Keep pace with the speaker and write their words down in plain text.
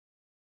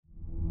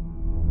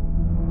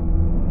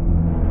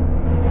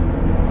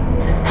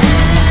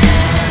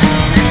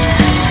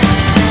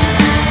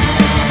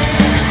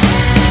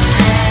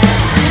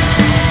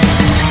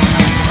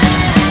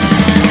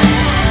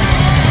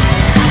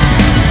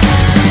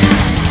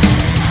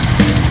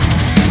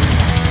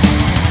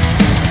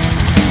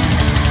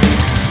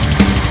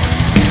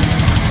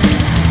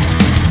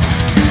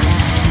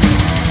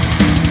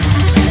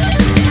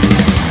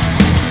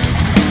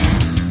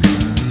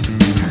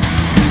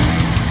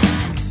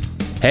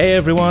Hey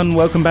everyone,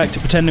 welcome back to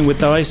Pretending with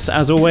Dice.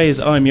 As always,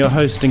 I'm your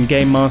host and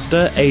game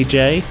master,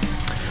 AJ.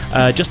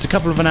 Just a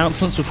couple of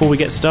announcements before we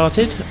get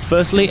started.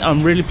 Firstly, I'm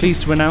really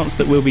pleased to announce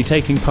that we'll be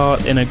taking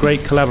part in a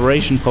great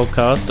collaboration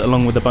podcast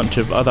along with a bunch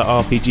of other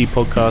RPG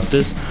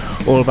podcasters,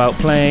 all about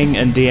playing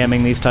and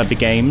DMing these type of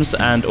games,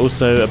 and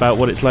also about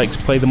what it's like to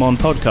play them on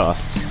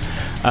podcasts.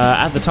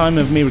 At the time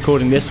of me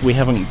recording this, we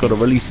haven't got a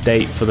release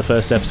date for the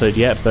first episode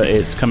yet, but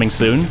it's coming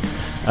soon.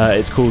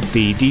 It's called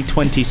the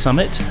D20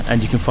 Summit,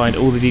 and you can find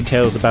all the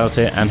details about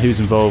it and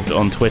who's involved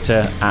on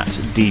Twitter at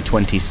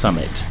D20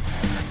 Summit.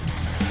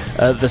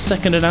 The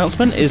second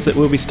announcement is that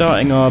we'll be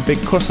starting our big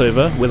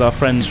crossover with our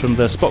friends from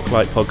the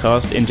Spotlight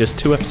podcast in just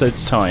 2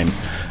 episodes' time.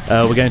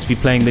 We're going to be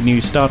playing the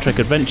new Star Trek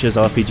Adventures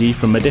RPG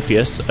from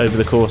Modiphius over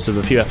the course of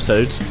a few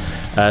episodes,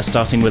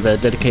 starting with a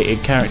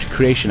dedicated character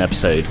creation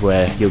episode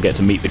where you'll get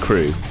to meet the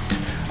crew.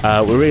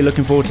 We're really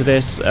looking forward to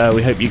this.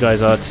 We hope you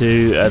guys are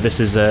too. This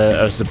is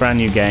a brand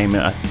new game.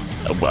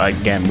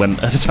 Again, when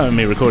at the time of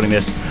me recording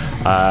this,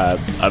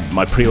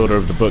 my pre-order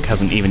of the book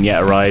hasn't even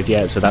yet arrived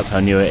yet, so that's how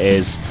new it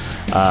is.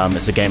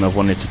 It's a game I've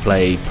wanted to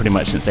play pretty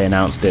much since they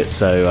announced it,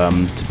 so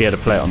to be able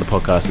to play it on the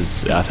podcast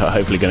is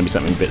hopefully going to be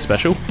something a bit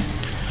special.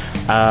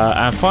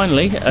 And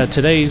finally,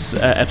 today's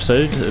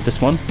episode,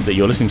 this one that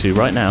you're listening to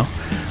right now,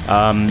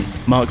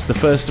 marks the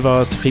first of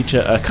ours to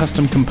feature a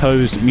custom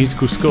composed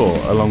musical score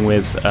along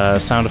with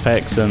sound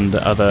effects and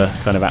other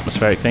kind of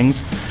atmospheric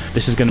things.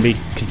 This is going to be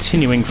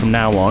continuing from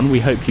now on. We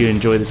hope you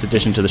enjoy this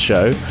addition to the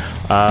show.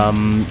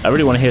 I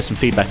really want to hear some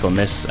feedback on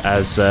this,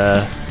 as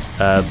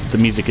the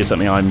music is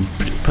something I'm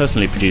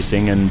personally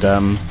producing, and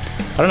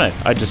I don't know,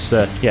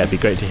 it'd be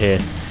great to hear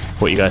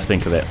what you guys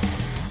think of it.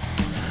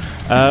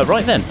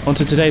 Right then, on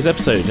to today's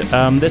episode.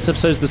 This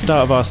episode is the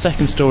start of our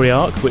second story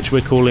arc, which we're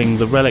calling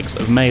The Relics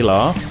of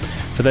Malar.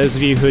 For those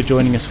of you who are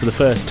joining us for the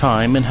first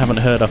time and haven't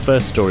heard our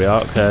first story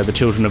arc, The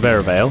Children of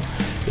Eravale,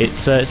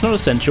 it's not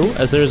essential,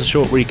 as there is a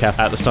short recap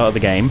at the start of the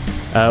game.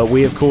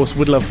 We, of course,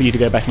 would love for you to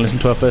go back and listen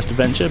to our first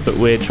adventure, but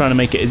we're trying to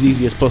make it as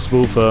easy as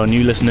possible for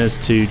new listeners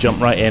to jump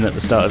right in at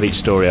the start of each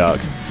story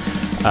arc.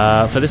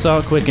 For this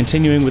arc, we're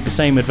continuing with the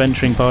same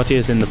adventuring party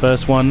as in the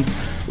first one.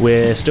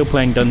 We're still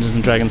playing Dungeons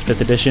 & Dragons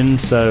 5th edition,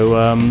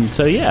 so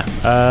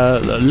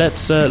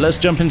let's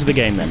jump into the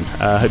game then.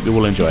 Hope you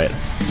all enjoy it.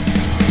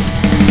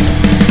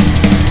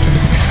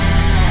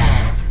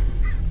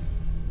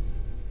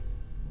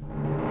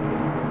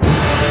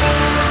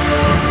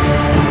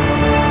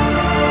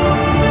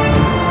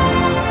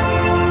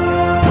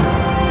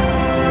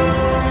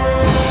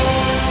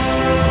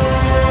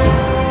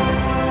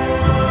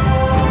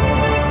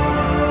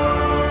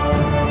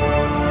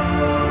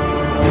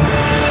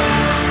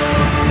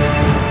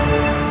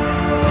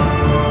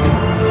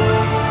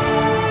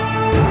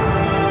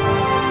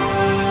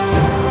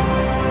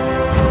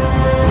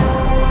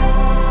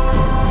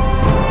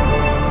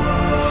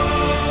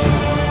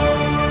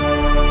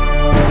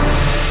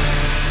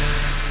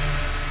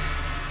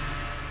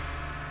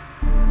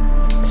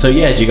 So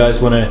yeah, do you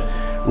guys want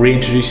to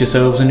reintroduce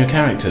yourselves and your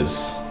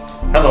characters?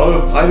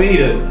 Hello, I'm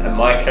Eden, and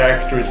my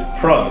character is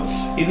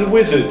Prance. He's a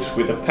wizard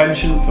with a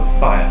penchant for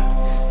fire.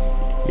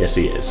 Yes,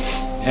 he is.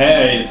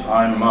 Hey,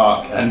 I'm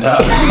Mark, and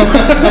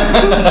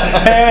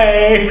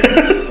Hey!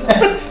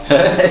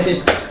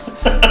 Hey!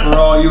 For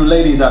all you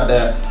ladies out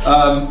there.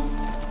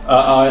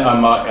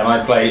 I'm Mark, and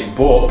I play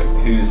Bork,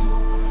 who's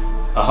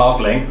a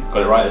halfling.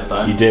 Got it right this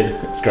time. You did.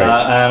 It's great. And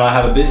I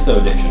have a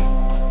Bisto addiction.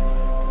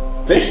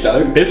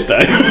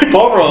 Bisto?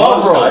 Bovril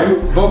last time.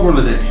 Bovril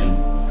addiction.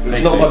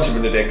 It's not much of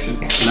an addiction.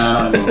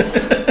 No, not anymore.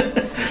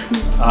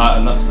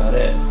 And that's about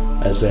it.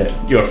 That's it.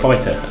 You're a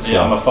fighter as well.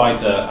 Yeah, I'm a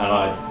fighter, and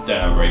I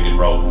don't have a very good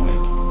roll on me.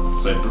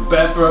 So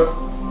prepare for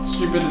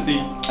stupidity.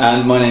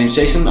 And my name's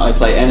Jason. I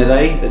play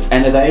Enethay. It's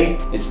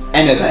Enethay. It's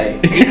Enethay.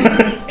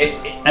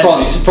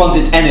 Prance,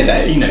 it's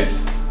Enethay.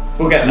 Enoth.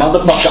 We'll get that.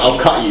 Motherfucker, I'll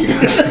cut you.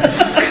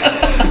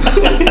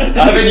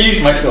 I haven't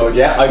used my sword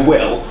yet. I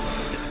will.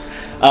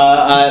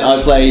 And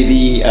I play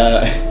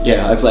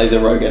the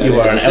rogue. You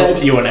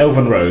are an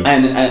elven rogue.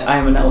 And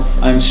I'm an elf.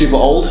 I'm super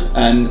old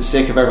and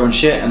sick of everyone's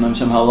shit, and I'm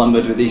somehow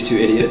lumbered with these two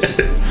idiots.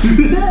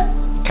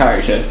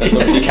 Character. That's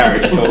obviously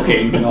character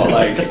talking, not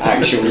like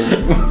actually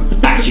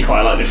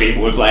quite like the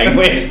people we're playing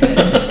with.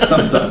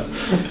 Sometimes.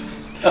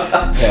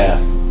 Yeah.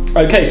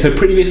 Okay, so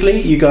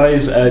previously you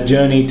guys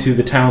journeyed to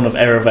the town of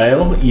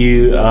Eravale.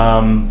 You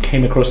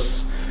came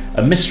across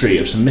a mystery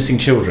of some missing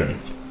children.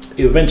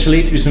 You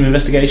eventually, through some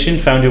investigation,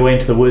 found your way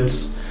into the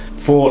woods,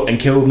 fought and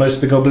killed most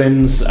of the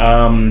goblins.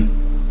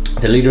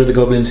 The leader of the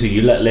goblins who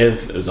you let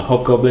live, it was a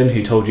hobgoblin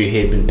who told you he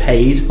had been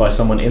paid by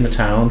someone in the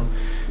town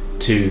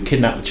to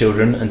kidnap the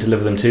children and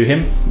deliver them to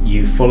him.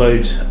 You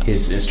followed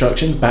his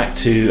instructions back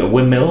to a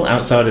windmill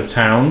outside of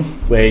town,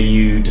 where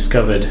you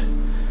discovered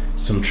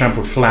some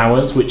trampled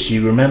flowers, which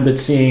you remembered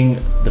seeing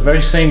the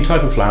very same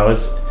type of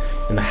flowers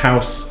in the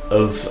house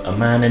of a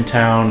man in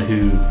town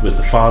who was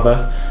the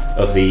father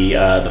of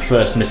the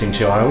first missing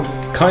child.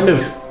 Kind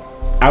of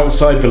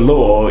outside the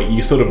law,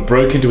 you sort of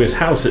broke into his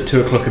house at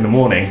 2 o'clock in the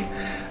morning,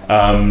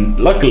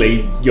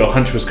 Luckily, your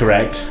hunch was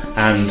correct,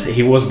 and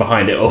he was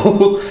behind it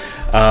all.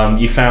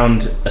 You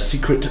found a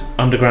secret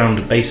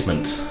underground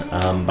basement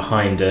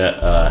behind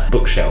a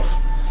bookshelf.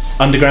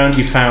 Underground,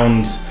 you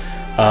found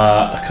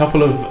a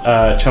couple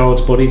of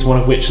child's bodies, one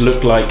of which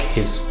looked like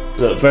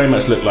very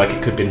much looked like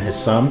it could have been his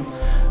son,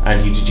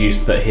 and you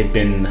deduced that he'd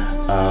been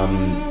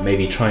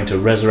maybe trying to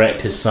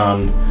resurrect his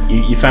son.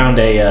 You found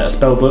a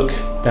spell book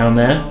down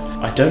there.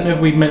 I don't know if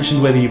we've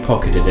mentioned whether you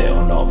pocketed it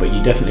or not, but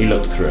you definitely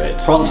looked through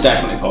it. Prance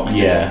definitely pocketed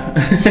it.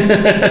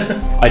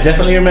 Yeah. I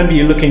definitely remember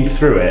you looking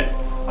through it.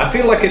 I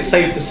feel like it's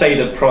safe to say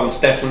that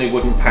Prance definitely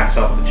wouldn't pass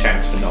up the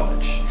chance for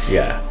knowledge.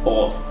 Yeah.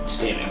 Or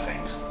stealing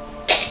things.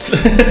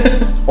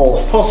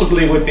 Or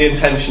possibly with the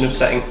intention of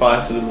setting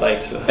fire to them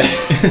later.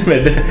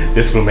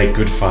 This will make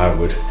good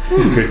firewood,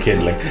 good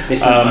kindling.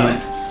 This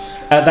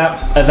At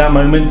that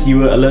moment, you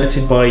were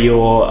alerted by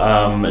your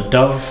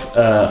dove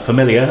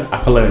familiar,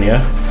 Apollonia,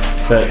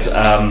 that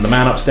the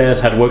man upstairs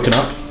had woken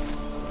up,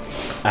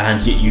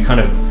 and you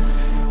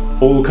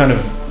all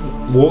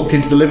walked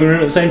into the living room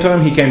at the same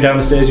time. He came down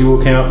the stairs, you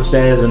all came up the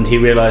stairs, and he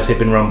realised he'd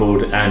been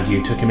rumbled, and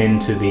you took him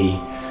into the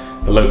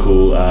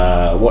local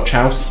watch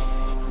house,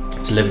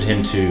 delivered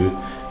him to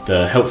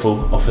the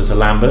helpful Officer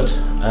Lambert,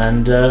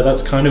 and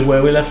that's kind of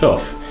where we left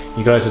off.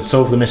 You guys had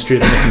solved the mystery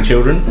of the missing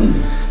children,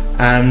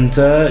 and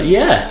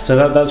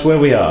so that's where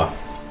we are.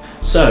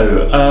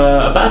 So,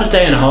 about a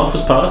day and a half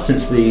has passed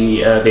since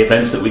the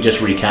events that we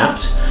just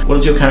recapped. What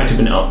has your character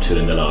been up to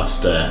in the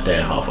last day and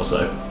a half or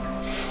so?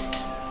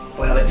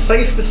 Well, it's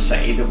safe to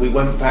say that we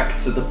went back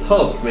to the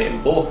pub, me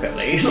and Bork at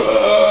least.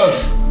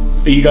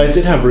 You guys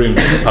did have rooms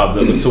in the pub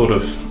that was sort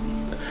of...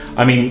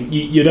 I mean,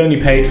 you'd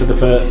only paid for the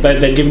first...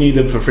 They'd given you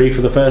them for free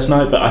for the first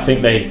night, but I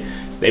think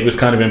it was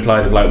kind of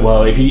implied of like,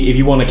 well, if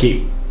you want to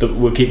keep...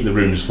 We'll keep the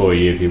rooms for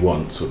you if you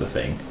want, sort of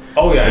thing.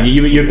 Oh yeah. And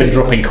you've been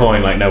dropping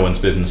coin like no one's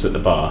business at the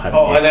bar, haven't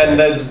you? And then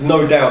there's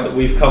no doubt that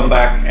we've come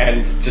back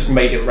and just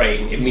made it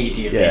rain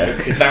immediately,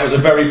 because that was a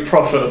very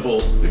profitable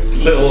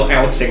little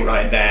outing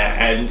right there.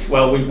 And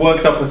well, we've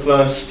worked up a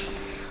thirst.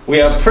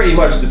 We are pretty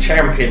much the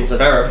champions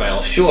of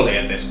Arravale, surely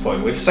at this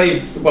point. We've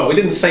saved. Well, we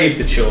didn't save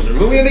the children,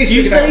 but we at least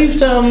you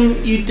saved.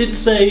 You did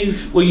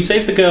save. Well, you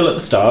saved the girl at the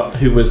start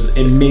who was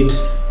in mid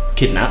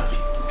kidnap.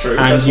 True,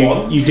 and that's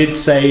one. You did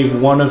save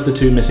one of the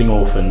two missing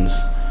orphans.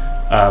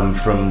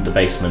 From the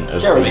basement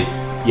of Jeremy.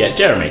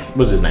 Jeremy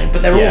was his name.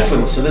 But they're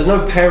orphans, so there's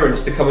no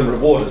parents to come and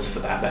reward us for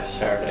that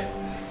necessarily.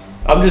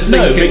 I'm just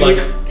No, thinking, but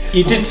like,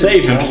 you did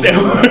save them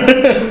still.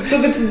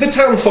 so the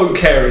town folk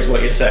care is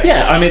what you're saying.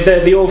 Yeah, I mean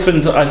the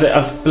orphans. I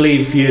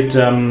believe you'd.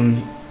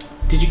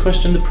 Did you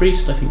question the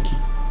priest? I think you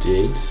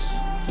did.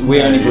 We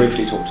only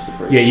briefly talked to the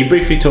priest. Yeah, you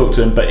briefly talked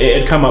to him, but it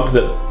had come up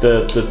that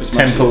the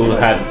temple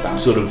had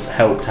bounty. sort of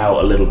helped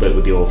out a little bit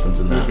with the orphans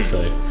and that.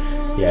 So.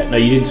 Yeah, no,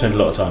 you didn't spend a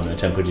lot of time in the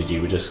temple, did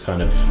you? We just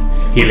kind of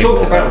healing. We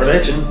talked about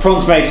religion.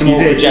 Prance made some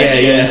awkward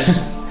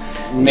gestures.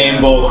 Me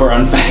and Bork were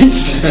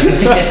unfazed.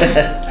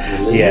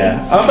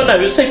 Yeah, but no,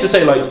 it's safe to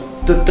say like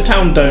the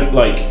town don't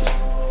like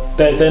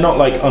they're not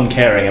like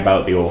uncaring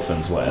about the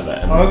orphans, whatever.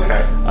 And,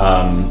 okay.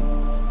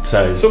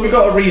 So we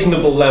got a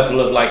reasonable level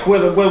of like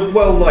we're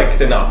well liked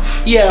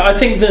enough. Yeah, I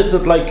think that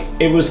like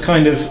it was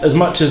kind of as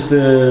much as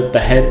the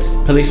head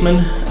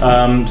policeman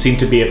seemed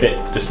to be a bit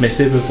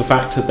dismissive of the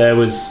fact that there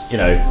was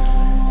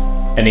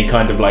any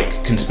kind of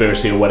like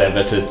conspiracy or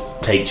whatever to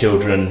take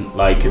children.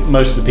 Like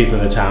most of the people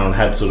in the town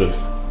had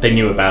they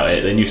knew about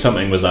it. They knew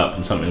something was up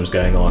and something was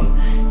going on.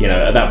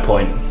 At that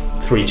point,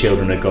 3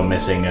 children had gone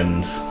missing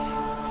and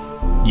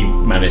you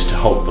managed to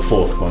halt the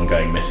 4th one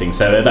going missing.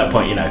 So at that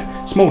point,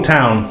 small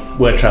town,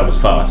 word travels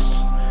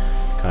fast,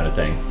 kind of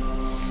thing.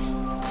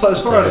 So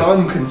as far as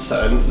I'm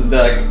concerned,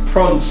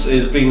 Prance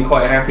is being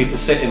quite happy to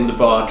sit in the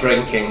bar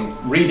drinking,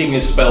 reading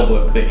his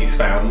spellbook that he's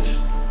found,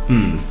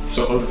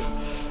 sort of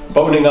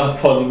boning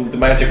up on the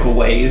magical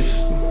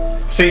ways,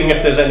 seeing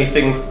if there's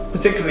anything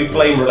particularly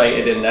flame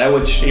related in there,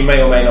 which he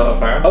may or may not have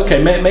found.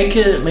 Okay, make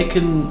an.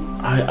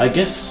 I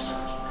guess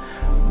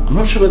I'm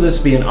not sure whether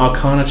this be an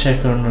Arcana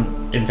check or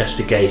an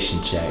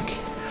investigation check.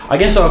 I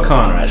guess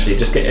Arcana actually.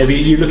 Are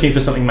you looking for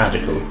something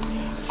magical?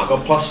 I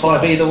got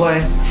 +5 either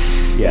way.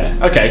 Yeah.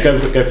 Okay, go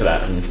for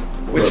that. And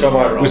Which am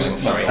I rolling?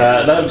 Sorry.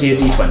 That would be a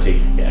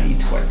D20. Yeah.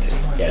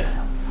 D20. Yeah.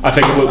 I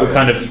think we'll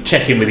kind of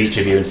check in with each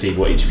of you and see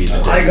what each of you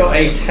are doing. I got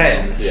a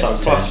 10, so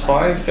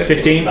 +5,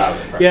 15.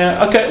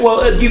 Yeah. Okay.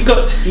 Well,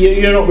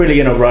 you're not really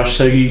in a rush,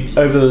 so you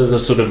over the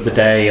sort of the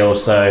day or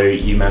so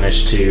you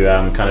manage to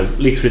kind of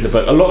leaf through the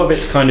book. A lot of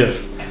it's kind of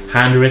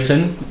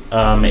handwritten.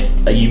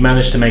 You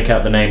managed to make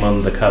out the name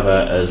on the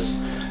cover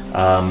as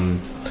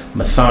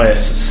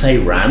Matthias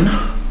Seyran.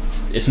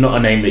 It's not a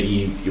name that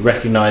you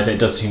recognise. It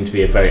does seem to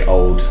be a very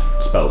old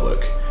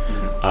spellbook.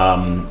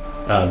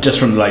 Just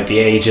from like the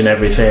age and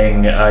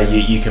everything,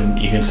 you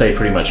can say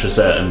pretty much for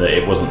certain that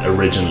it wasn't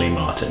originally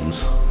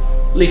Martin's.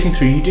 Leafing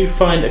through, you do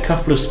find a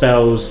couple of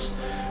spells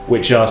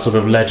which are sort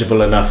of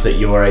legible enough that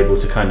you are able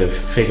to kind of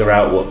figure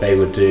out what they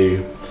would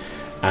do,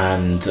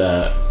 and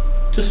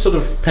just sort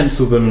of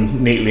pencil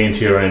them neatly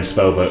into your own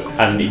spellbook,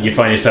 and you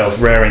find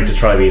yourself raring to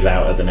try these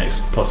out at the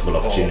next possible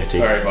opportunity.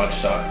 Very much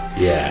so.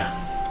 Yeah.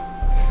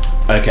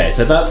 Okay,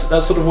 so that's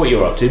sort of what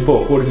you're up to.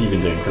 Bork, what have you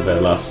been doing for the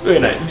last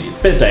been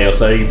a day or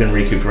so? You've been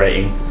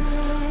recuperating.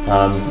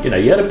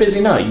 You had a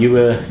busy night. You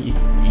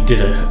did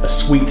a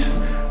sweet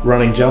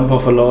running jump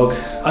off a log.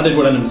 I did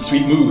one of them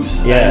sweet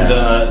moves. Yeah.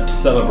 And to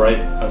celebrate,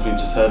 as we've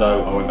just heard, I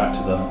went back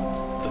to the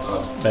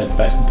pub.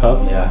 Back to the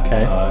pub. Yeah.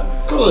 Okay.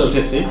 Got a little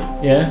tipsy.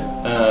 Yeah.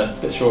 A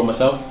bit sure of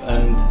myself,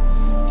 and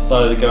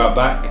decided to go out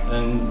back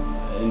and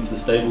into the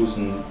stables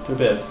and do a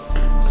bit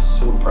of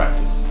sword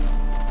practice.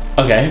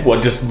 Okay.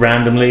 What? Just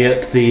randomly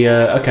at the?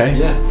 Okay.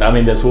 Yeah. I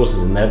mean, there's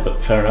horses in there,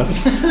 but fair enough.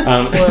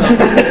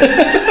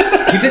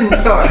 You didn't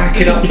start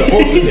hacking up the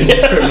horses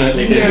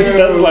indiscriminately, did you?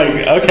 That's like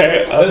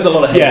okay. There's a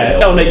lot of Yeah.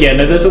 Oh no. Yeah.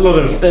 No. There's a lot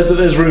of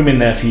there's room in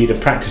there for you to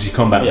practice your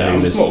combat I'm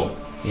maneuvers. small.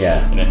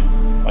 Yeah. You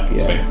know, I can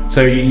swing. Yeah.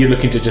 So you're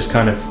looking to just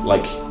kind of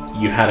like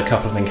you've had a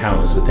couple of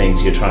encounters with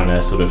things. You're trying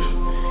to sort of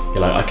you're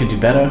like I can do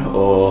better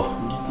or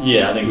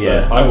Yeah, I think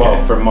Yeah, so. Well,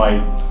 okay. from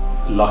my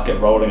luck at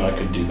rolling, I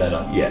could do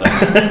better. Yeah.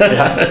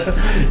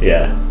 So,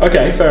 yeah.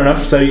 Okay. Fair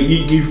enough. So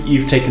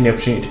you've taken the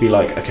opportunity to be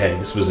like okay,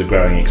 this was a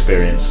growing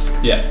experience.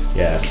 yeah.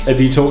 Yeah. Have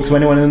you talked to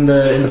anyone in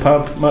the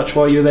pub much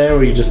while you were there,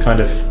 or you just kind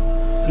of?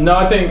 No,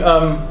 I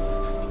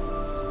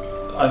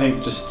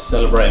think just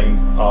celebrating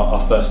our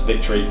first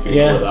victory. if you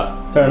Yeah, call it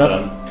that. fair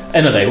enough.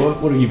 Anyway,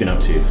 what have you been up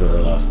to for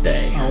the last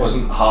day? I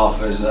wasn't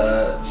half as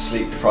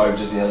sleep deprived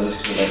as the others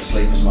because I don't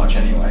sleep as much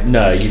anyway.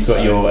 No, you've got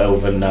So- your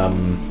elven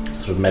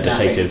sort of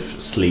meditative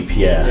sleep.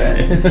 Yeah.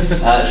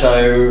 Yeah.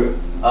 So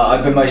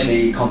I've been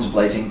mostly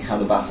contemplating how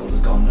the battles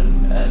have gone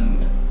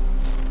and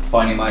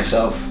finding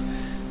myself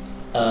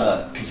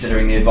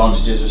considering the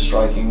advantages of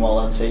striking while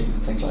unseen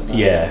and things like that.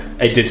 Yeah,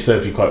 it did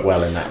serve you quite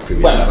well in that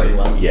previous. Well, pretty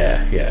well.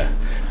 Yeah,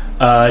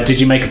 yeah. Did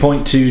you make a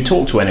point to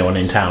talk to anyone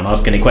in town,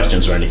 ask any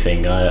questions or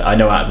anything? I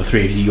know out of the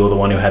three of you, you're the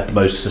one who had the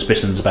most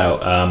suspicions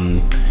about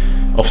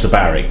Officer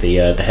Barrick, the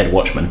head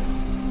watchman.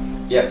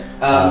 Yep.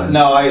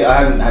 No, I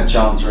haven't had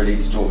chance really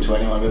to talk to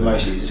anyone, but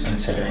mostly just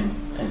considering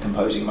and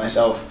composing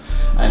myself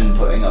and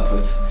putting up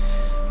with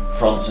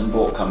Prance and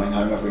Bork coming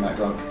home every night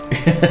drunk.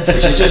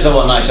 Which is just the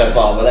one night so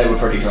far, but they were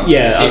pretty drunk.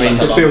 Yeah, It seemed I mean,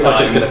 like a It long feels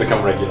like it's time. going to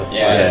become regular.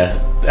 Yeah.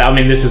 Yeah. I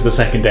mean, this is the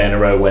second day in a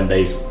row when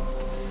they've...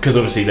 Because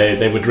obviously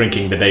they were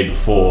drinking the day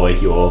before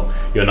your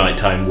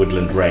nighttime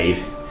woodland raid.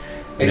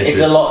 And this It's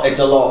is-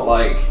 a lot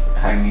like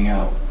hanging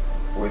out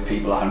with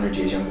people 100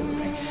 years younger than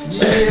me.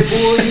 So,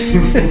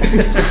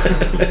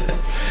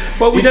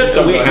 Well, we You just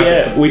don't. don't know how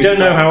to We good don't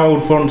know time. how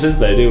old Prance is,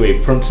 though, do we?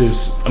 Prance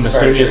is a Very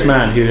mysterious true.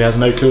 man who has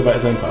no clue about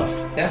his own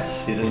past.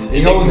 Yes, he's an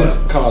He holds enigma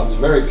his cards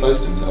very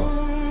close to himself.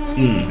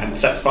 and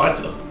sets fire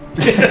to them.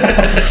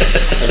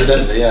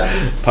 Evidently,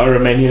 yeah.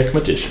 Pyromaniac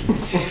magician.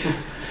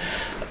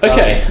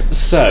 Okay,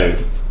 so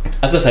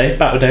as I say,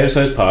 about a day or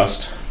so has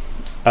passed.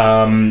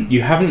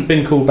 You haven't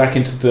been called back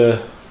into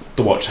the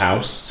watch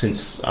house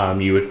since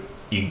you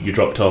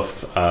dropped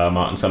off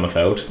Martin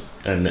Summerfeld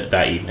and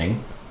that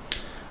evening.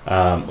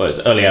 Well, it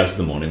was early hours of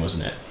the morning,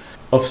 wasn't it?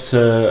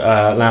 Officer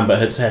Lambert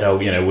had said, "Oh,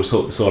 we'll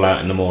sort this all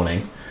out in the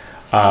morning."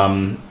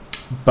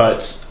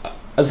 But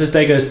as this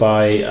day goes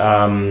by,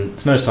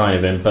 there's no sign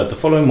of him. But the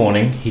following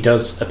morning, he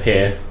does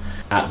appear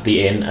at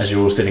the inn as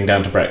you're all sitting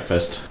down to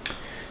breakfast.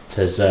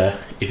 Says,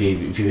 "If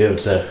you're able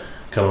to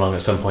come along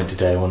at some point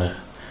today, I want to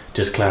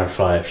just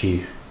clarify a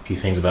few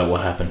things about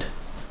what happened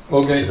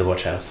Okay. to the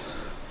watch house."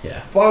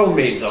 Yeah. By all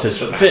means,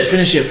 Just Officer.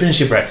 finish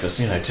your breakfast.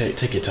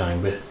 Take your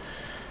time. We're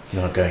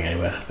not going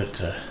anywhere. But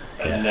yeah.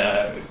 And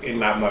in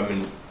that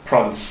moment,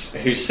 Prance,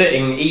 who's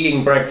sitting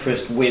eating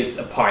breakfast with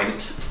a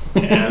pint,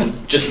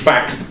 and just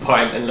backs the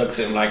pint and looks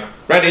at him like,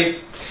 "Ready?"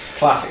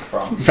 classic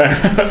France. Fair.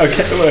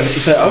 Okay. Well,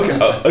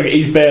 so okay.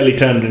 He's barely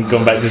turned and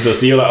gone back to the door.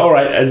 So you're like, all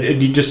right,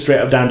 and you just straight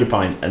up downed your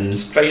pint and.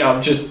 Straight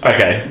up, just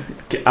Okay.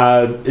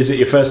 Is it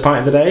your first pint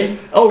of the day?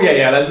 Oh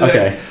yeah, that's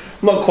Okay.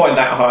 not quite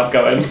that hard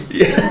going.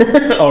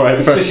 All right.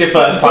 It's just your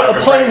first But pint a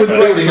of pint with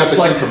breakfast. breakfast, it's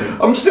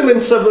like I'm still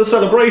in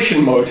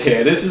celebration mode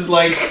here. This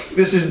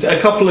is a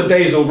couple of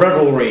days of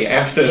revelry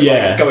after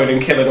Yeah. going and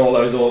killing all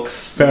those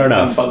orcs. Fair and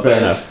enough. Fair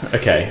bugbears. enough.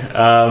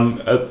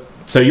 Okay.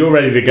 So you're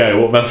ready to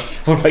go.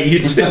 What about you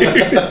two?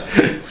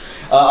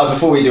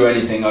 Before we do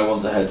anything, I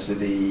want to head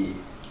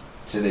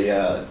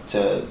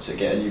to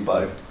get a new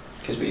bow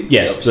because we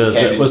Yes. obviously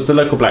came in- Was the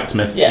local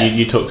blacksmith? Yeah.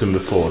 You talked to him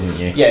before, didn't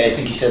you? Yeah, I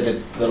think he said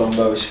that the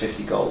longbow was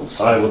 50 gold.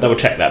 So, I will double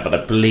check that, but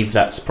I believe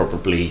that's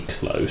probably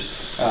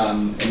close.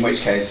 in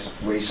which case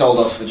we sold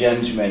off the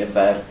gems. We made a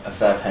fair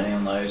penny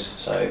on those.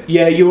 So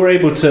Yeah, you were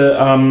able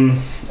to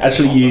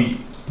actually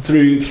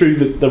through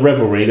the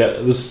revelry.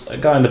 That was a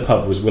guy in the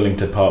pub was willing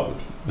to part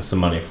with some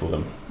money for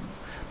them,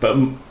 but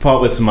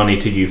part with some money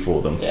to you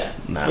for them. yeah,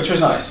 Nah. which was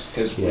nice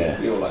because Yeah.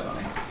 we all like money.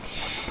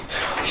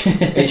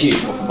 It's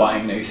useful for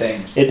buying new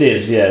things. It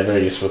is, yeah,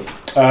 very useful.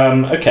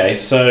 Okay,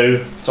 so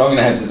So I'm going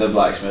to head to the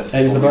blacksmith.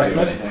 Head to the before we do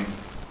blacksmith? anything.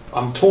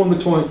 I'm torn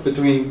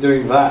between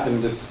doing that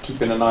and just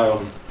keeping an eye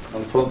on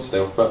on Prance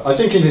still. But I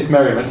think in his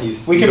merriment,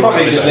 We could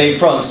probably just leave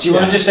Prance. Do you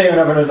want to just stay and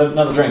have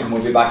another drink and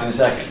we'll be back in a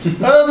second?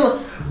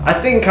 I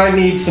think I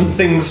need some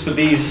things for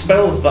these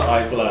spells that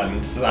I've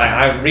learned.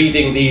 I'm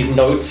reading these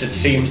notes. It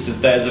seems that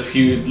there's a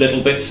few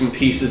little bits and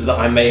pieces that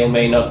I may or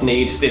may not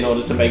need in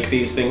order to make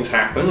these things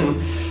happen.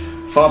 And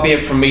far be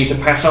it from me to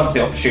pass up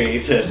the opportunity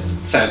to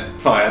set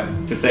fire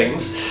to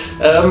things.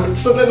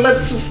 So then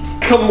let's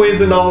come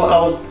with and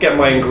I'll get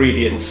my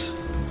ingredients.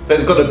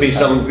 There's got to be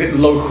some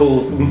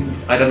local,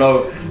 I don't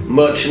know,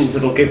 merchant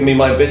that'll give me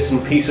my bits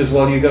and pieces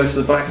while you go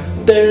to the back.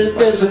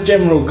 There's a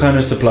general kind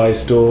of supply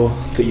store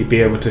that you'd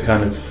be able to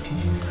kind of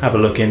have a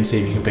look in,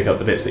 see if you can pick up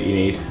the bits that you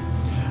need.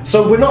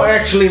 So we're not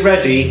actually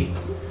ready.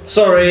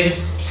 Sorry.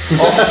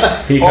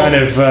 He kind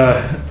of,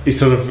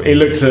 he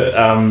looks at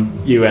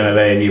you,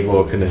 NLA, and you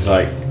walk, and it's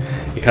like,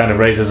 he kind of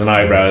raises an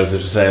eyebrow as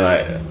if to say,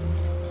 like,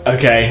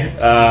 okay.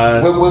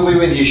 We'll be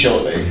with you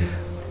shortly.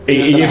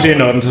 He gives you a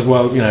nod and says,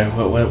 well, you know,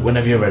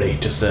 whenever you're ready,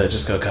 just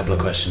got a couple of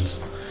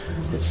questions.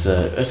 It's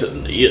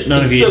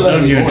none of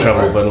you in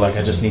trouble, but like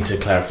I just need to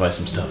clarify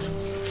some stuff.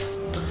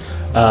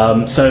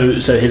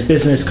 So his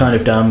business kind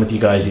of done with you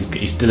guys.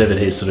 He's delivered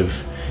his sort of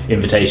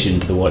invitation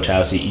to the watch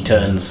house. He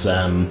turns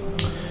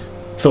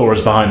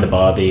Thora's behind the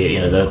bar,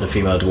 the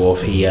female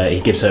dwarf.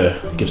 He gives her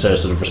a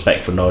sort of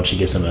respectful nod. She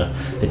gives him a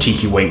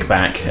cheeky wink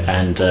back,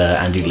 and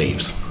he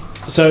leaves.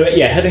 So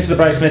yeah, heading to the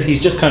blacksmith. He's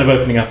just kind of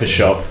opening up his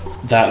shop.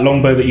 That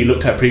longbow that you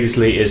looked at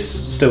previously is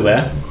still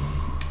there.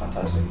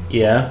 Fantastic.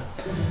 Yeah.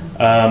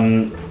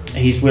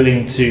 He's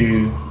willing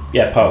to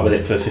part with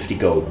it for 50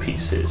 gold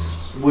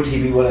pieces. Would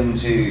he be willing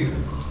to?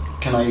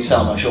 Can I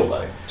sell my short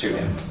bow to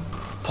him?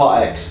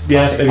 Part X.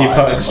 Yeah, have you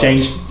part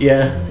exchanged?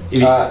 Yeah.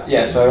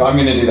 Yeah. So I'm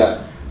going to do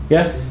that.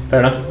 Yeah. Fair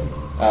enough.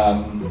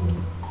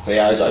 So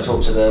yeah, I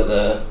talked to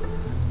the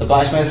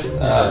blacksmith.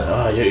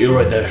 You're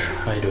right there.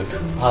 How you doing?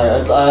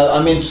 Hi.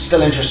 I'm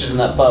still interested in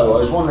that bow. I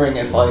was wondering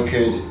if I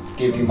could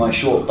give you my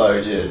short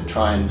bow to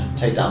try and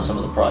take down some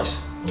of the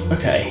price.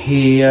 Okay.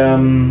 He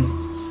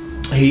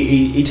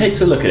takes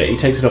a look at it. He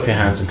takes it off your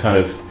hands and kind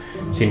of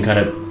see him kind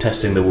of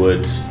testing the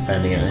wood,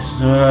 and he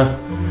goes,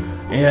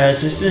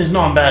 it's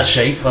not in bad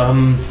shape.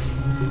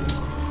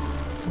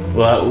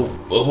 Well,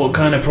 what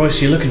kind of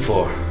price are you looking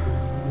for?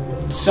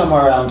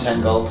 Somewhere around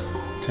 10 gold.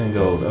 10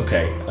 gold.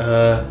 Okay.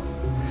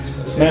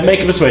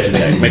 Make a persuasion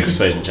check. Make a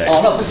persuasion check.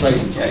 Oh, not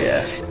persuasion check.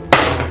 Yeah.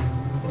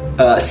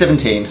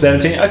 17.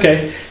 17.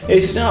 Okay.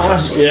 It's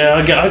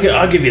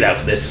I'll give you that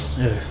for this.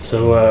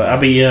 So I'll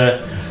be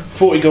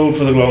 40 gold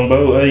for the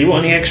longbow. You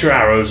want any extra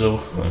arrows or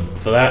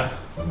for that?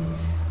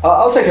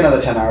 I'll take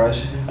another 10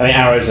 arrows. I mean,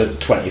 arrows are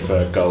 20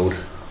 for gold.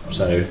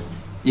 So.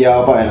 Yeah,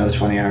 I'll buy another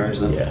 20 arrows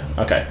then. Yeah.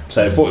 Okay.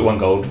 So 41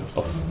 gold.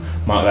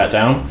 Mark that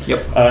down.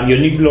 Yep. Your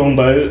new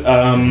longbow,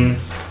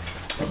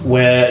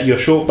 where your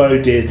short bow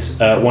did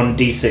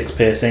 1d6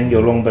 piercing,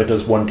 your longbow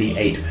does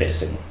 1d8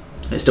 piercing.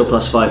 It's still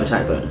 +5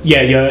 attack bonus.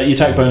 Yeah, your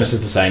attack bonus is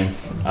the same.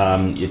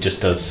 It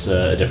just does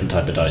a different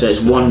type of dice. So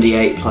it's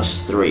 1d8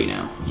 +3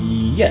 now.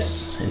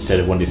 Yes, instead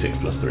of 1d6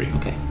 +3.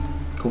 Okay,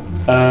 cool.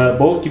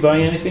 Bork, you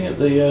buying anything at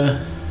the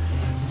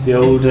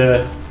old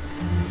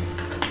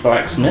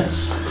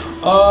blacksmiths?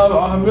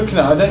 I'm looking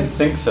at. I don't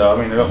think so.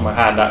 I mean, I got my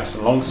hand axe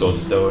and longsword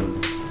still,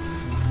 and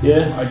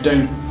yeah, I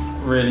don't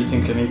really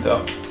think I need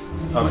to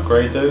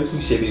upgrade those. Let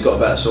me see if he's got a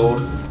better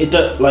sword.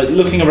 Like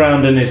looking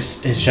around in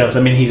his shelves. I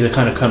mean, he's a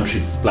kind of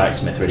country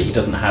blacksmith. Really, he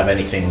doesn't have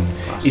anything.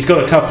 He's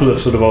got a couple of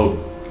sort of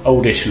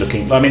oldish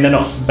looking. I mean, they're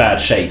not bad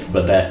shape,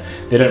 but they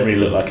don't really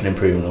look like an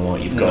improvement on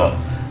what you've got.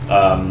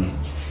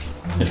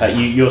 In fact,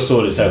 your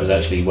sword itself is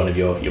actually one of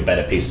your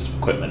better pieces of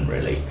equipment,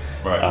 really.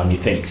 Right. You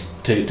think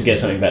to get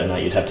something better than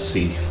that, you'd have to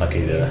see a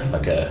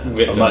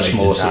much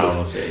more sort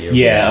of,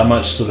 a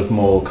much sort of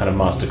more kind of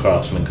master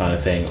craftsman kind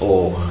of thing,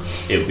 or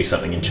it would be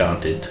something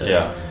enchanted.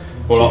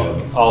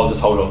 Well, I'll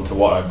just hold on to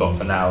what I've got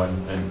for now and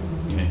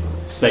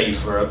save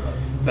for a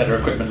better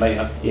equipment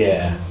later.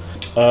 Yeah.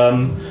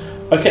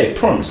 Okay,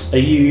 Prance, are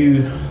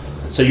you?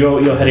 So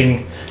you're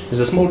heading.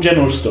 There's a small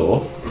general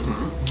store.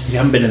 You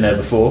haven't been in there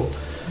before.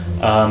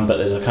 But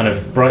there's a kind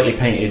of brightly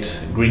painted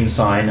green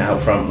sign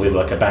out front with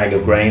like a bag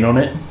of grain on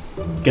it.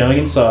 Going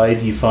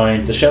inside, you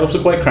find the shelves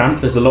are quite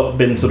cramped. There's a lot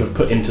been sort of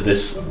put into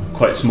this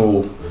quite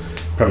small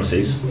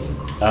premises.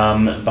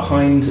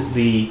 Behind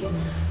the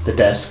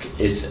desk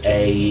is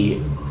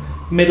a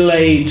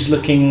middle-aged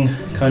looking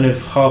kind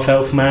of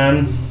half-elf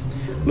man.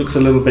 Looks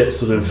a little bit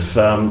sort of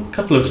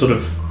couple of sort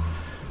of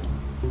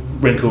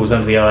wrinkles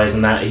under the eyes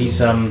and that. He's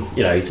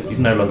he's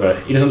no longer.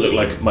 He doesn't look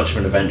like much of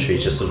an adventurer.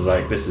 He's just sort of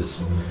like this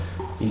is.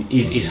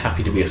 He's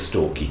happy to be a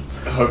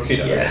storekeeper. Okay.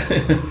 Yeah.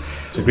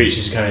 So greets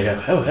you to kind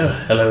of go,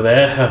 hello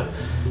there.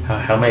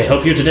 How may I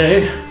help you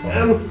today?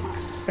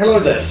 Hello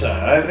there, sir.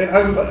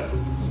 I'm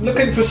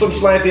looking for some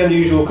slightly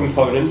unusual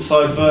components.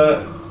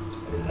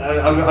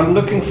 I'm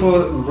looking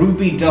for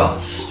ruby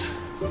dust.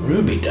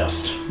 Ruby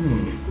dust.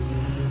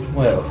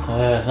 Well,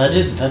 that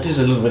is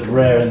a little bit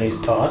rare in these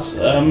parts.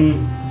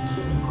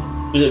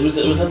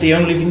 Was that the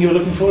only thing you were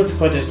looking for? It's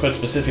quite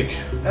specific.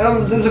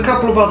 There's a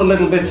couple of other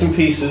little bits and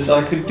pieces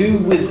I could do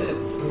with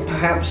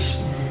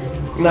perhaps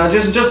Now,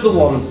 just the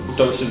one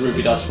dose of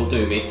ruby dust will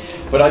do me,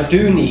 but I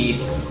do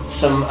need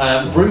some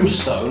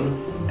brimstone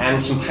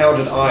and some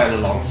powdered iron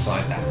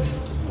alongside that.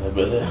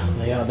 But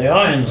the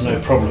iron's no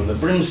problem. The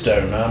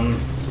brimstone,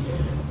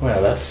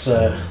 well, that's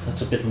a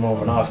bit more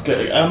of an ask.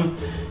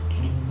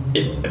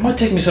 It might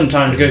take me some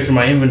time to go through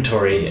my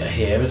inventory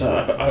here, but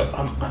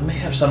I may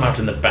have some out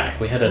in the back.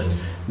 We had a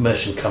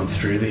merchant come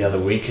through the other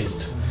week,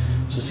 and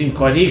so it seemed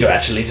quite eager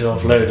actually to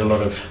offload a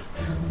lot of.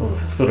 Well,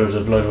 I thought it was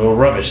a load of old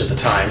rubbish at the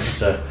time,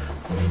 but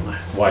my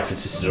wife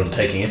insisted on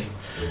taking it.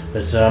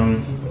 But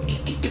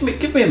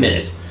give me a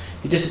minute.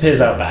 He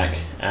disappears out back,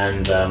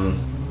 and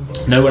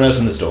no one else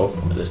in the store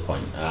at this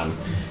point.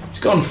 He's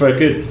gone for a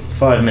good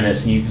 5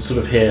 minutes, and you can sort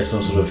of hear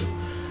some sort of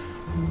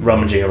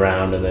rummaging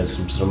around, and there's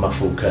some sort of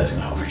muffled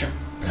cursing, oh, Richard,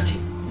 bloody,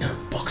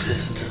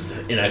 boxes,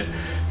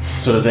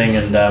 sort of thing,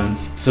 and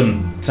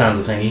some sounds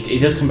of thing. He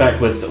does come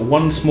back with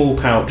one small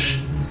pouch,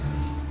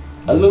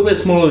 a little bit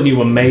smaller than you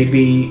were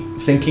maybe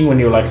thinking when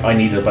you were like, I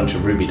needed a bunch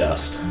of ruby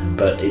dust,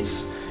 but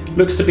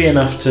looks to be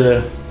enough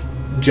to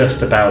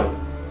just about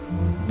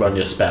run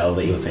your spell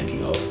that you were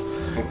thinking of.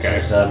 Okay.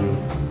 So,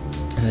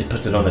 and he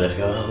puts it on the desk.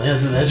 Oh,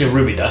 there's your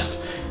ruby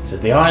dust. He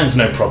said, the iron's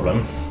no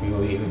problem.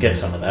 You can get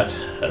some of that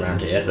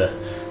around here. The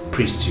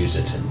priests use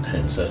it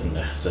in certain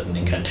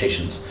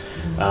incantations.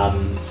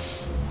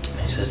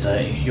 He says,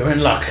 you're in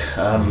luck.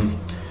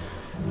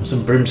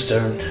 Some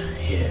brimstone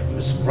here. It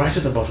was right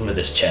at the bottom of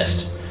this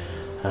chest.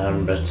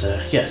 But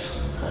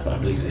yes, I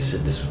believe this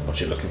is what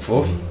you're looking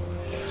for.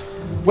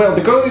 Well,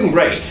 the going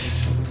rate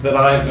that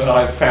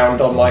I've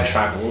found on my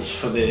travels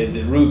for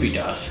the ruby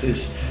dust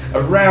is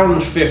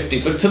around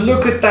 50. But to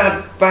look at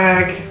that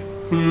bag,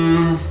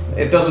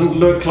 it doesn't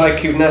look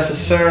like you've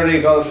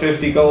necessarily got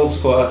 50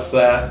 gold's worth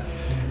there.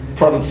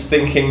 Prom's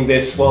thinking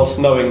this whilst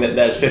knowing that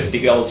there's 50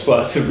 gold's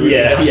worth of ruby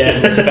dust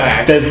in this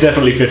bag. There's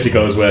definitely 50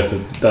 gold's worth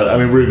of that. I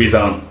mean, rubies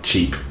aren't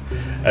cheap.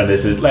 And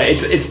this is like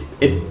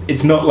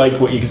it's not like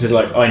what you consider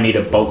like I need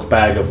a bulk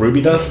bag of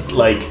ruby dust.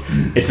 Like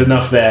it's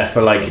enough there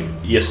for like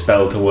your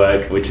spell to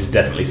work, which is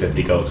definitely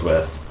 50 gold's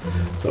worth,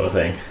 sort of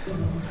thing.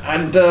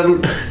 And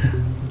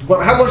well,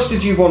 how much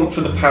did you want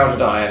for the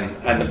powdered iron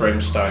and the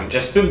brimstone?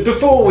 Just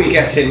before we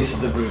get into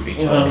the ruby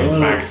talk, in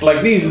fact,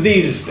 like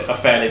these are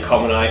fairly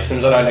common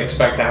items. I don't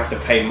expect to have to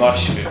pay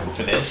much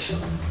for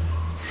this.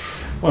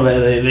 Well,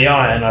 the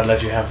iron I'd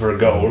let you have for a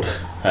gold,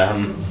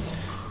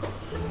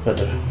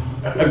 but.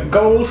 A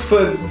gold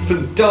for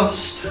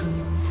dust?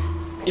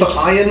 For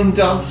iron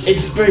dust?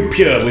 It's very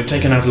pure. We've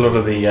taken out a lot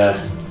of the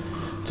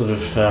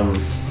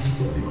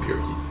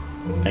impurities.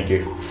 Thank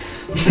you.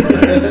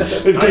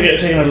 We've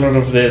taken out a lot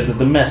of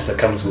the mess that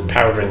comes with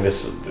powdering the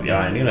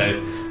iron. You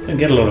don't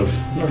get not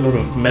a lot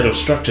of metal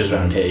structures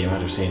around here. You might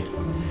have seen.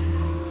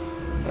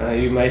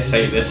 You may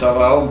say this.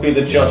 I'll be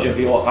the judge of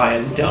your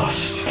iron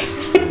dust.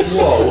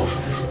 Whoa!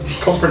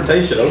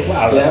 Confrontational.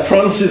 Wow. Yeah,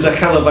 Franz is a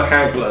hell of a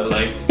haggler.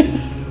 Like.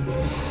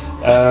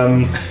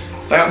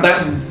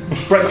 That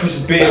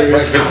breakfast beer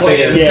is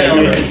clear. Yeah,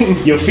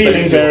 you're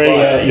feeling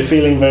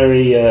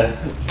very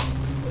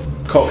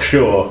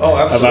cocksure. Oh,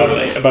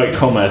 absolutely. About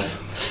commerce.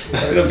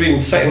 I've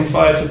been setting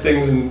fire to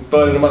things and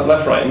burning them up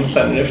left, right, and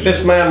centre. If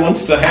this man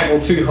wants to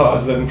haggle too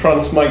hard, then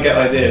Franz might get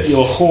ideas.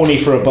 You're horny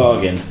for a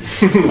bargain.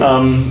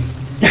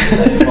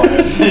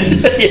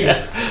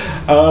 Yeah.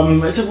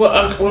 So,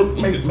 well,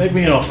 make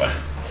me an offer.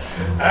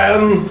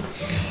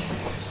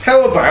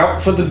 How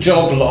about for the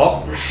job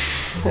lot?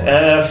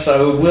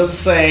 So we'll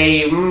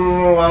say,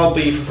 I'll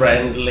be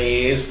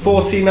friendly.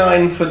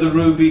 49 for the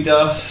ruby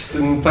dust,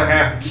 and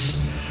perhaps...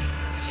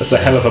 That's a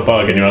hell of a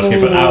bargain you're asking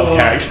for out of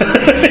character.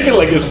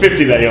 Like there's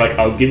 50 there, you're like,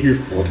 I'll give you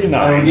 49.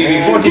 I'll give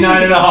you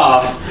 49 and a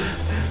half.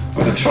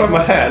 I'm going to try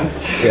my hand.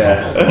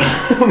 Yeah.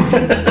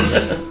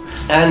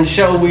 And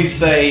shall we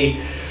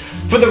say,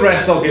 for the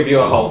rest I'll give you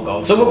a whole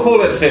gold. So we'll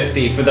call it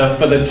 50 for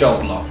the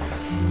job lot.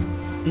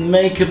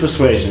 Make a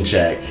persuasion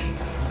check.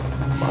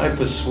 My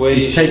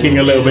persuasion. He's taking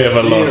a little bit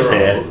of a loss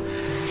here.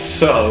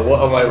 So,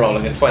 what am I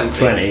rolling? A 20?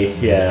 20,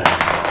 yeah.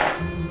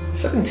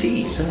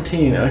 17.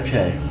 17,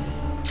 okay.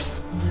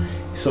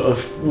 He sort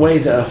of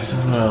weighs it up. He's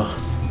like,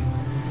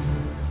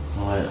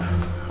 well,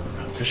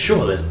 for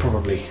sure there's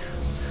probably...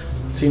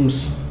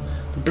 Seems...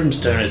 The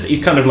brimstone is...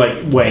 He's kind of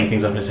like weighing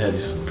things up in his head.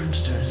 He's like,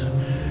 brimstone is...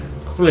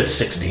 Call it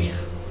 60.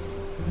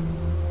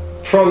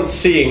 Franz,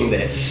 seeing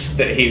this,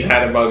 that he's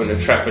had a moment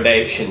of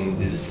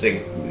trepidation,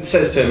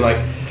 says to him, like...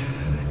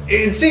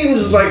 It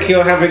seems like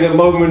you're having a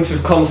moment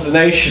of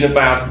consternation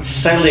about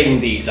selling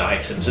these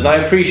items, and I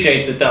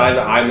appreciate that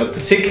I'm a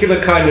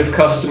particular kind of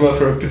customer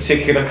for a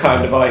particular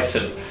kind of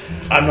item.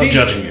 I'm not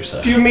judging you,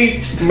 sir. Do you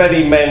meet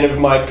many men of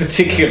my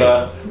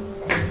particular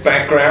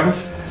background?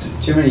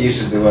 Too many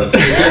uses of the word.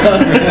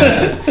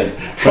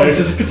 Franz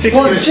is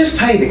particular... Well, just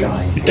pay the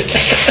guy.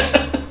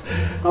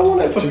 I want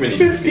it for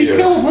 50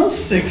 gold, not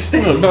 60.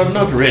 No,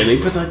 not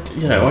really, but I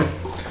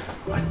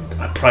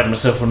pride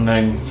myself on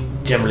knowing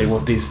generally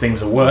what these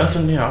things are worth,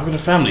 and I've got a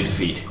family to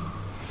feed.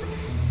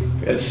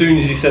 As soon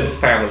as you said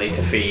family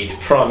to feed,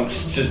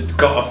 Franz just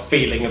got a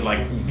feeling of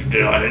like,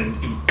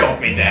 got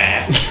me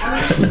there.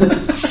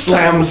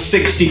 Slams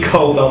 60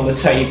 gold on the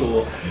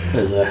table.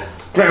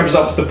 Grabs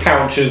up the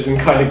pouches and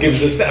kind of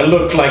gives us a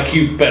look like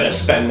you better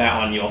spend that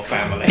on your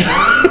family.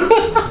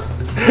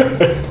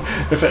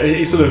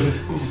 He sort of,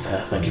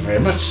 thank you very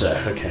much,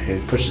 sir. Okay,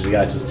 he pushes the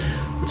items.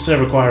 Would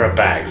sir require a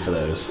bag for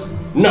those?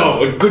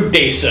 No, good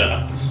day,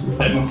 sir.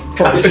 And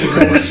probably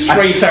walks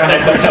straight out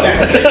of the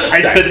house.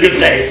 I said good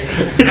day.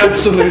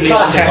 Absolutely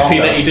not Classic happy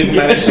Otto. that he didn't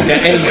manage to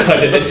get any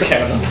kind of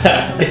discount on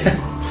that.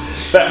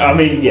 But, I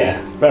mean, yeah,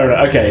 fair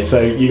enough. Okay,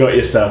 so you got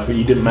your stuff, but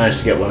you didn't manage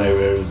to get one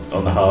over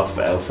on the half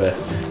for Elfair.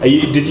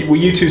 Were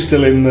you two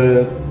still in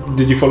the?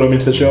 Did you follow him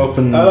into the shop?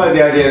 And I like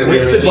the idea that We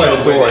we're in stood the by shop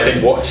the door, with I think,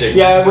 him. watching.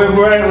 Yeah,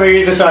 we're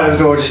either side of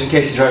the door just in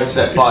case he tries to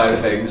set fire to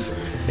things.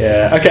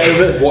 yeah,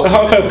 okay. The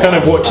half elf kind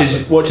of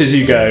watches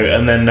you go,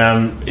 and then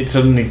it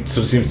suddenly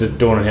sort of seems to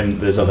dawn on him that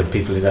there's other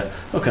people who say,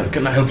 "Oh,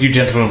 can I help you,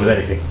 gentlemen, with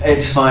anything?"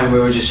 It's fine. We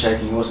were just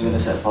checking. He wasn't going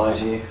to set fire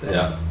to you.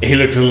 Yeah. He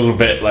looks a little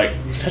bit like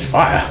set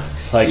fire.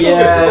 Like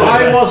Yeah.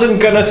 I wasn't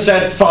gonna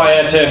set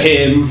fire to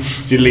him.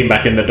 you lean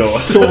back in the door.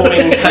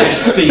 Storming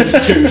past these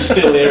two,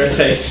 still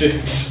irritated.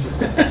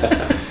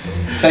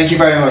 Thank you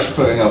very much for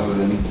putting up with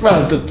him.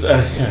 Well,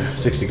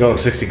 60 gold,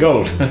 60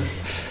 gold.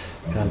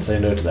 Can't say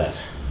no to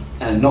that.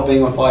 And not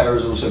being on fire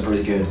is also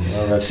pretty good.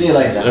 Well, See you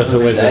later. That's Have a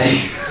always good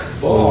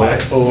day.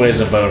 always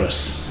a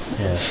bonus.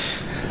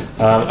 Yes.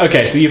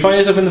 Okay, so you find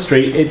yourself in the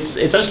street. It's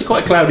actually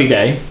quite a cloudy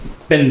day.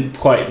 Been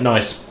quite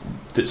nice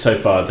so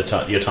far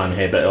your time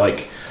here, but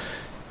like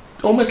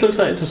almost looks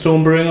like it's a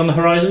storm brewing on the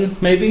horizon.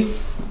 Maybe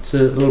it's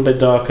a little bit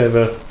dark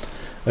over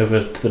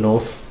to the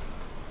north.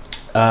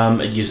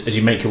 As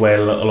you make your way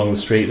along the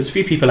street, there's a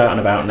few people out and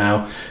about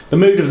now. The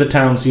mood of the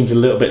town seems a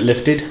little bit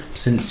lifted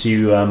since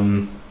you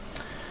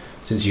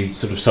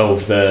sort of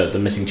solved the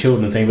missing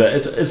children thing. But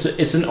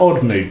it's an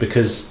odd mood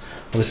because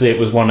obviously it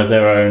was one of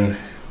their own.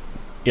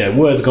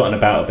 Words gotten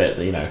about a bit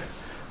that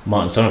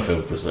Martin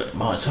Summerfield was like,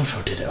 Martin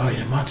Summerfield did it. Oh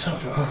yeah, Martin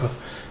Summerfield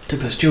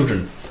took those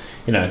children.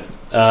 So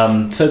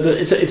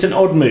it's an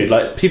odd mood.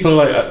 Like people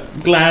are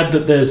like glad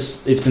that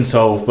it's been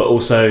solved, but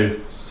also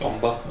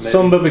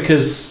somber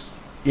because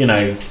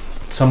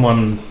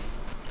someone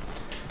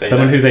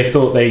who they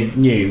thought they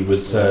knew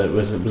was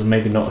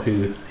maybe not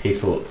who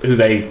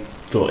they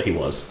thought he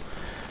was,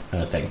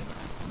 kind of thing.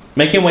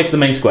 Making your way to the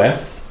main square,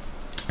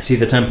 see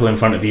the temple in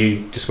front of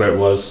you, just where it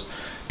was.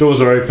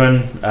 Doors are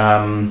open.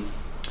 You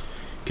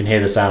can hear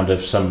the sound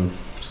of some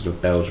sort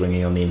of bells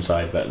ringing on the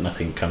inside, but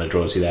nothing kind of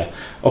draws you there.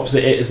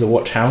 Opposite it is the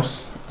watch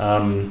house.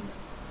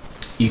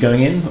 You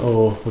going in,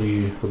 or what are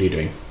you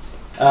doing?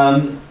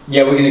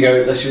 Yeah, we're gonna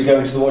go. Should we go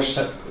into the watch?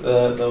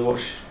 The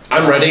watch.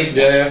 I'm ready.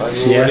 Yeah.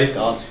 Ready?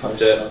 Guards, post,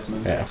 do it.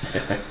 guardsmen. Yeah.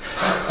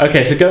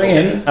 Okay, so going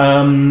in,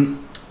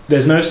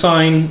 there's no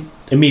sign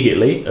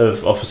immediately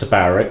of Officer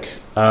Barrick,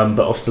 but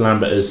Officer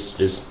Lambert is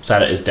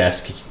sat at his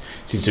desk. He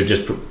seems to have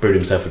just brewed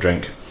himself a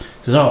drink.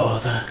 He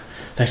says,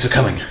 thanks for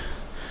coming.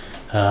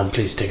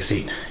 Please take a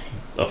seat.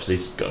 Obviously,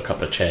 he's got a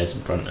couple of chairs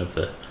in front of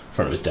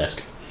his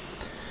desk.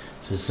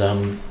 He says,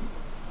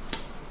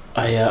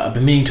 I've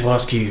been meaning to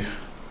ask you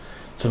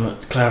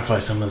clarify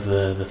some of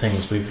the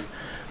things.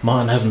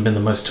 Martin hasn't been the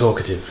most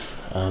talkative.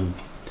 In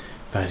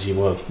fact,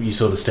 you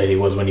saw the state he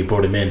was when you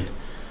brought him in.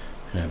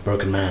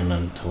 Broken man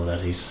and all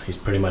that. He's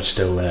pretty much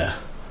still there.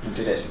 He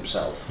did it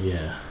himself.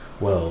 Yeah.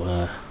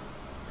 Well,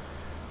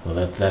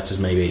 that's as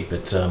maybe.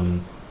 But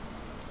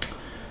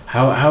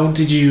how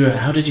did you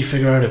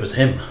figure out it was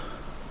him?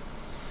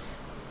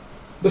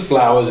 The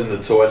flowers in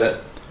the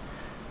toilet.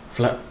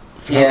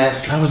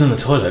 Flowers in the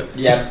toilet.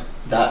 Yep,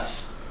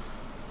 that's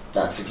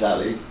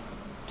exactly.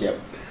 Yep.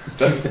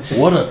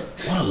 What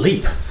a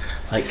leap!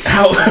 Like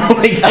how?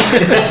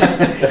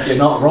 You're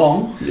not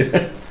wrong.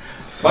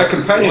 My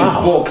companion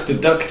Wow. Bork's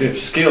deductive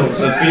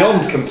skills are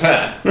beyond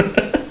compare.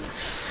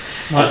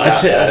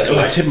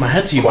 I tip my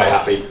hat to you. Quite Bob.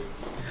 happy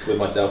with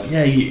myself.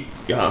 Yeah,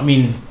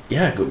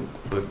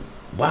 but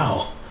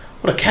wow,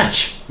 what a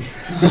catch!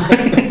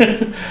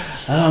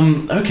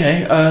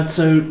 Okay,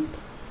 so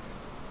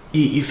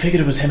you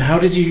figured it was him. How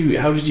did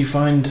you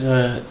find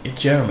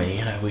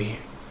Jeremy?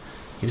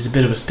 He was a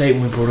bit of a state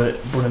when we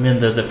brought him in.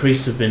 The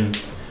priests have been.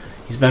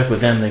 He's back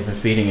with them. They've been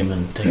feeding him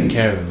and taking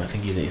care of him. I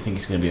think he's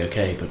going to be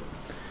okay. But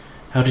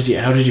how did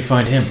you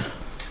find him?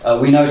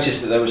 We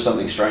noticed that there was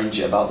something strange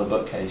about the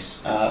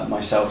bookcase.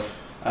 Myself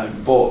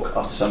and Bork,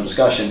 after some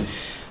discussion,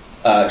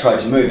 tried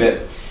to move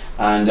it,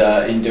 and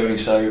in doing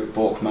so,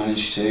 Bork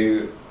managed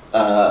to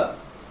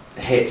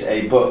hit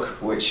a book,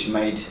 which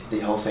made the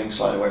whole thing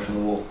slide away from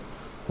the wall.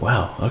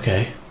 Wow.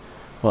 Okay.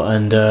 Well,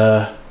 and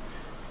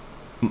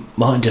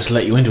Martin just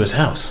let you into his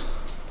house.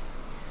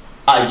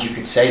 You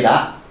could say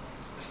that.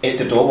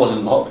 The door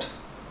wasn't locked.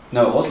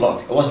 No, it was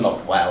locked. It wasn't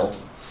locked well.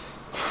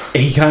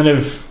 He kind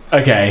of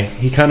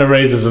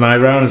raises an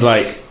eyebrow and is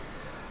like,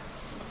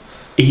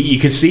 you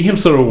could see him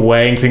sort of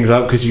weighing things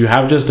up because you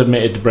have just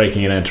admitted to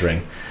breaking and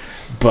entering,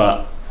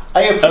 but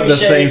at the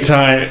same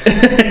time,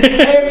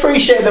 I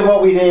appreciate that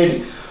what we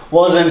did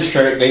wasn't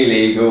strictly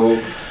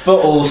legal, but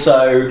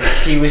also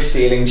he was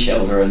stealing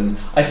children.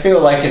 I feel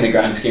like in the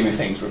grand scheme of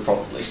things, we're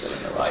probably still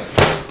in the right.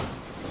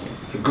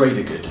 For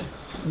greater good.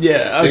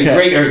 Yeah, okay. The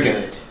greater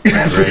good.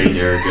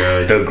 Greater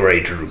good. The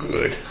greater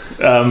good.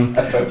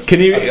 Can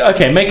you...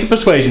 Okay, make a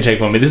persuasion check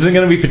for me. This isn't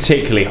going to be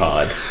particularly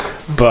hard,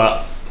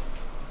 but...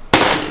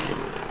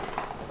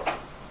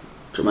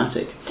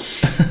 Dramatic.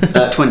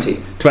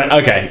 20.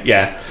 Okay,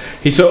 yeah.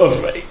 He sort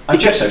of... I'm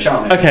just so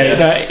charming.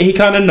 Okay, he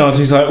kind of nods.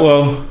 He's like,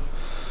 well...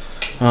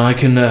 I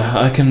can...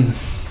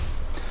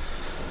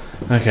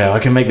 Okay, I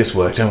can make this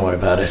work. Don't worry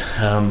about it.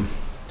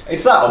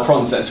 It's that or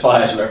Prawn sets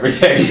fire to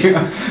everything.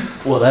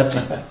 Well,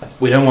 that's...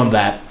 We don't want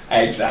that.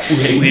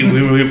 Exactly. We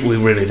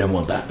really don't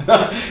want that.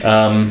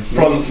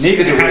 Prons,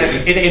 Neither do we.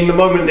 in the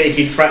moment that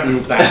he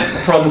threatened that,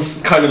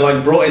 Prons kind of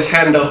like brought his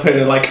hand up in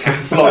a like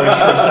flourish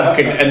for a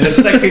second, and the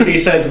second he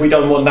said we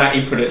don't want that,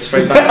 he put it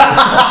straight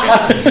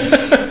back in his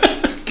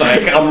pocket.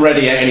 Like, I'm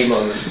ready at any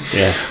moment.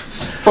 Yeah.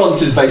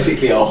 Prons is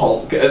basically our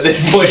Hulk at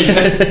this point.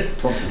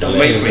 Don't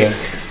make me.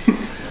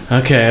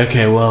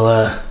 Okay. Well,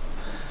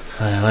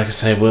 like I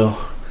say,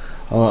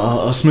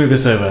 I'll smooth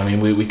this over. I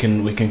mean, we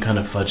can kind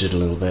of fudge it a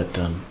little bit.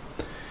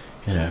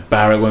 You know,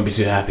 Barrett won't be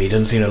too happy. He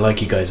doesn't seem to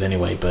like you guys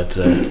anyway. But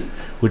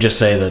we'll just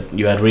say that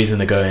you had reason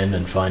to go in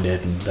and find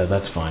it, and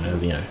that's fine.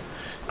 You know,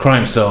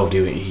 crime solved.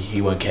 He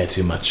won't care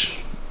too much,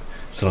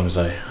 so long as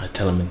I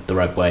tell him in the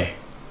right way.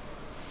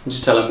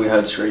 Just tell him we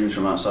heard screams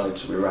from outside,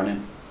 so we ran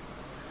in.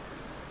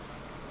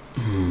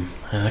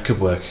 Yeah, that could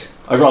work.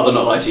 I'd rather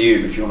not lie to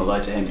you. If you want to lie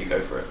to him, you go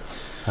for it.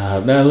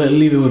 No,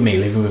 leave it with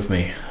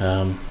me.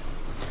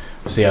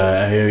 See,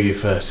 I owe you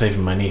for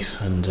saving my niece,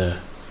 and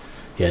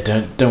yeah,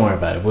 don't worry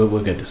about it.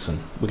 We'll get this in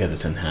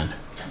hand.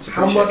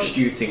 How much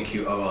do you think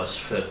you owe us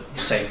for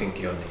saving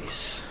your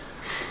niece?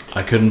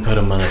 I couldn't put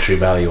a monetary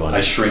value on I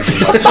it. shrink in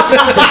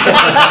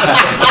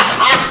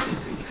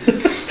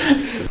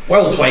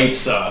Well played,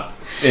 sir.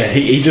 Yeah,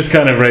 he just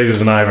kind of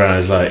raises an eyebrow and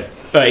is like,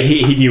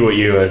 he knew what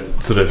you were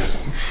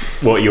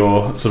what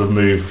your sort of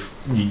move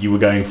you were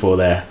going for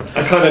there.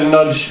 I kind of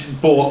nudge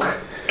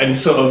Bork and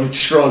sort of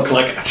shrug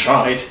like, I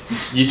tried.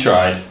 You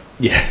tried.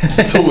 Yeah.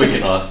 That's all we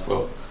can ask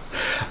for.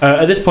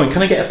 At this point,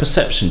 can I get a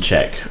perception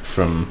check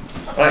from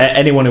Right.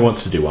 anyone who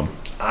wants to do one?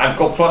 I've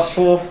got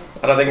 +4.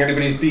 I don't think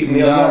anybody's beaten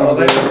me No, up now,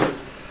 has it?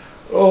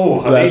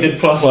 Oh, I needed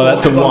 +4. well,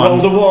 that's a 'cause I 1.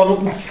 rolled a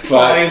 1.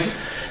 5.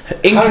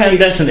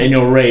 Incandescent in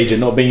your rage at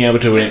not being able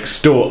to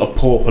extort a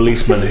poor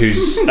policeman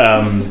whose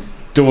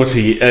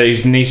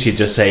whose niece you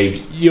just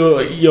saved.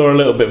 You're a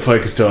little bit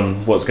focused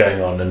on what's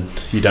going on and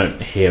you don't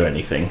hear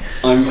anything.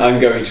 I'm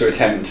going to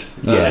attempt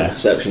Yeah.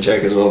 perception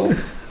check as well.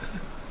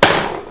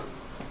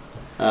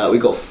 We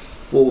got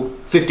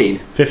 15.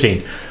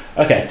 15.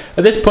 Okay.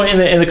 At this point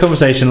in the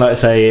conversation, like I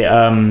say,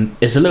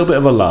 it's a little bit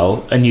of a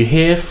lull, and you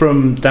hear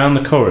from down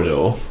the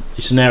corridor,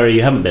 it's an area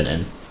you haven't been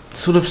in. It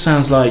sort of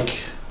sounds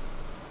like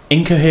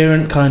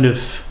incoherent kind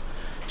of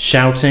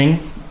shouting,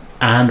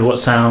 and what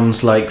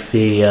sounds like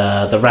the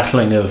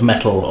rattling of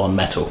metal on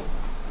metal.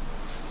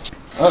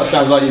 Oh, it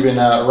sounds like you've been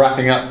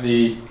wrapping up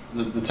the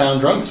town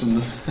drunks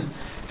from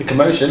the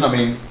commotion. I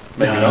mean,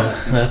 maybe not.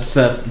 That's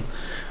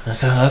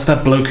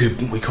that bloke who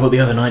we caught the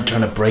other night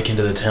trying to break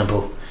into the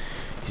temple.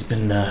 He's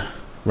been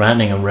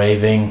ranting and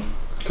raving.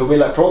 Could we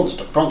let Prawn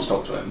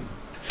talk to him?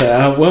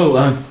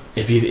 So,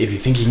 if you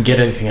think you can get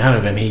anything out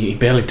of him, he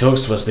barely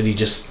talks to us, but he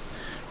just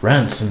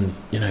rants, and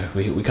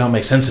we can't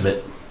make sense of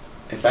it.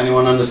 If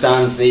anyone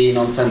understands the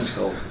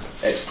nonsensical,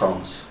 it's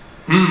Prawns.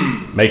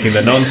 Making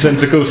the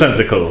nonsensical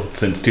sensical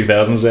since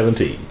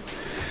 2017.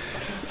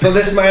 So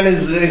this man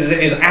is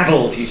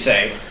addled, you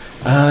say?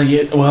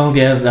 That's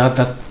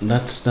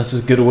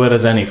as good a word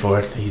as any for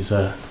it. He's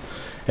ever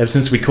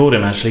since we caught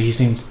him, actually, he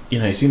seemed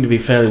to be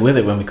fairly with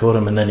it when we caught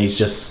him, and then he's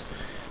just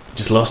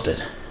lost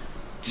it.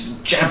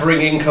 Just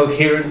jabbering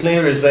incoherently,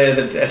 or is there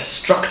a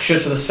structure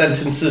to the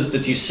sentences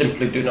that you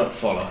simply do not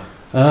follow?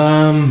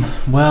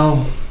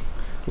 Well,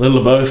 a little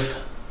of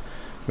both,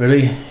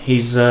 really.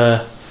 He's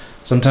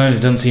sometimes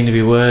it doesn't seem to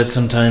be words.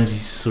 Sometimes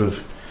he's sort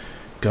of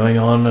going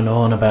on and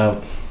on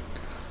about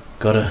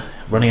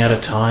running out of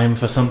time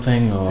for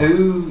something. Or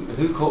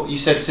Who caught? You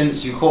said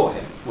since you caught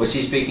him. Was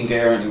he speaking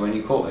coherently when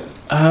you caught him?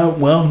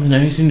 Well,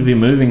 he seemed to be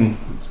moving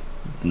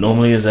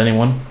normally as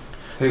anyone.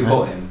 Who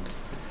caught him?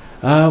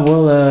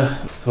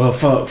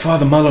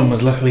 Father Mullen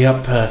was luckily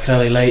up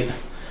fairly late.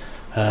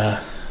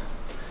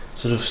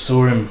 Sort of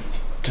saw him,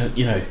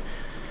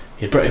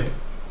 he'd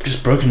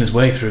just broken his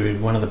way through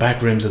one of the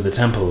back rooms of the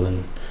temple,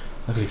 and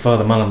luckily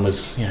Father Mullen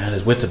was, had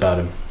his wits about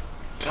him.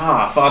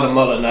 Ah, Father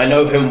Mullen, I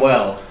know him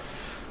well.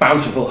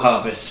 Bountiful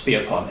harvests be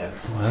upon him.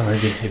 Well,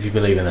 if you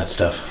believe in that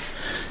stuff.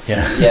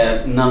 Yeah.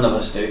 Yeah, none of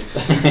us do.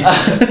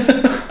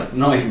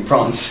 Not even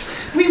Prawns.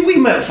 We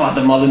met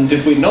Father Mullen,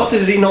 did we not?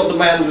 Is he not the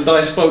man that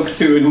I spoke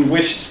to and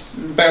wished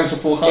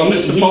bountiful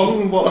harvests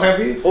upon, what have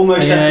you?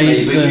 Almost Yeah, definitely, but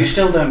he's, you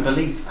still don't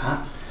believe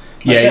that.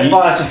 Yeah, I set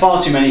fire to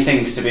far too many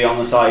things to be on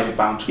the side of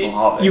bountiful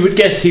harvest. You would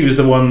guess he was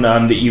the one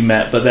that you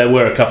met, but there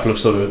were a couple of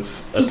sort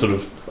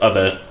of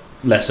other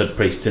lesser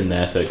priests in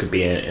there, so it could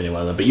be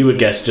anyone other. But you would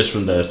guess just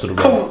from the sort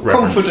of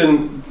reverence.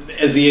 Confident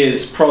as he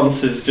is,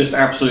 Prance is just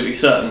absolutely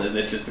certain that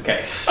this is the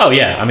case. Oh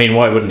yeah, I mean,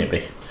 why wouldn't it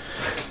be?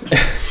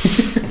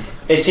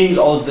 It seems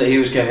odd that he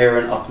was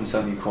coherent up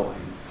until you caught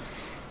him.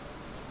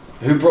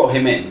 Who brought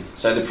him in?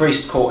 So the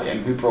priest caught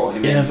him. Who brought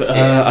him in? Yeah, but,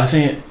 I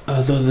think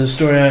the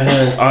story I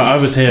heard, I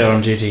was here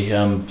on duty.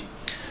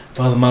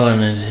 Father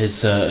Mullen and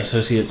his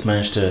associates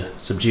managed to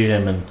subdue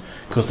him, and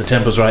of course the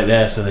temple's right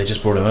there, so they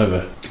just brought him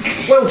over.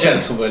 Well,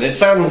 gentlemen, it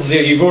sounds as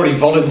if you've already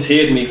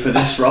volunteered me for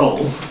this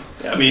role.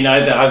 I mean,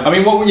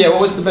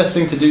 what was the best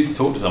thing to do to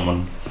talk to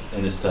someone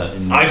in this?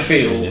 I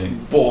feel,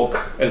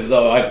 Bork, as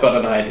though I've got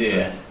an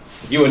idea.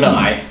 You and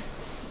I,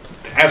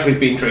 as we've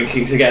been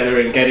drinking together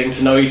and getting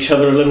to know each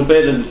other a little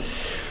bit, and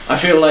I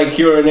feel like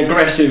you're an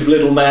aggressive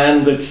little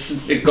man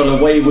that's got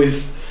away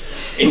with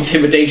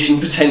intimidation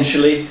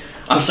potentially.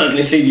 I've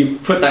certainly seen you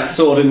put that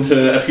sword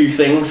into a few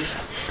things.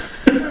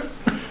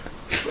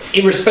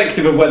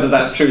 Irrespective of whether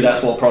that's true,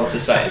 that's what Prance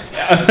is saying.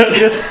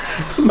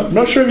 I'm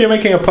not sure if you're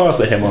making a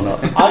pass at him or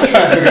not. I'm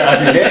trying to figure out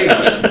how you're getting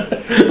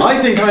on.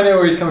 I think I know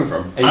where he's coming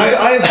from.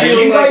 I feel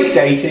Are you like guys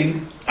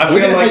dating? I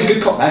feel like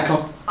good cop, bad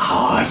cop.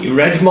 you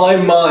read my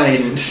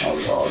mind. Oh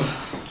god.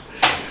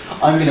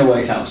 I'm gonna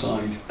wait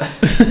outside.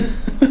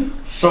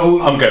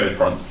 So, I'm going with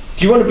Prance.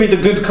 do you want to be the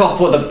good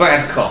cop or the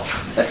bad cop?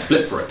 Let's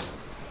flip for it.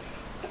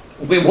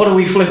 Wait, what are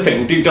we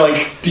flipping? Do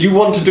you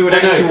want to do an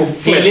actual He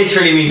flip?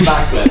 literally means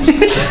backflips.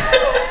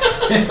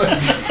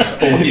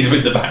 Always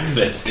with the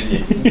backflips,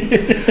 didn't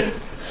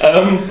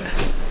you?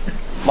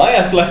 My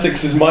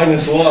athletics is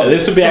 -1.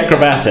 This would be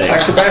acrobatics.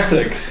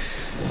 Acrobatics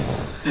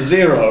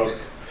 0.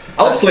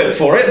 I'll flip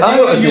for it. I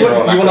got a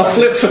 0 on You want to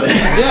flip acrobatics. for this?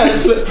 Yeah,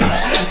 let's flip.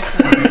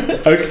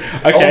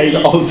 Okay,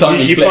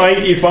 Old-timey you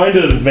find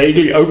a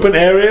vaguely open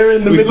area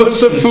in the middle of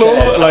the pushed some floor.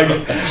 chairs Like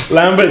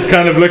Lambert's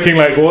kind of looking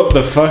like, what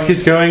the fuck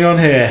is going on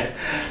here?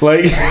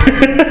 Like,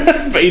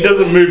 but he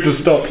doesn't move to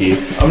stop you.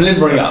 I'm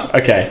limbering up.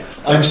 Okay.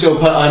 I'm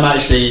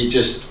actually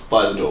just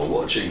by the door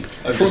watching.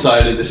 I've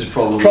decided this is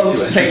probably Prance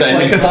too takes like a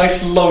entertaining.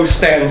 nice low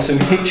stance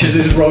and hitches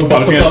his robe I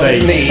up was going to above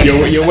his say,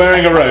 knees. you're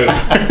wearing a robe.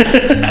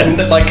 And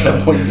like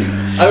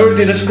I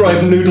already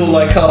described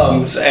noodle-like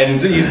arms,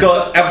 and he's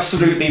got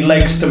absolutely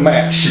legs to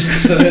match.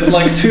 So there's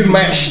like 2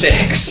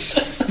 matchsticks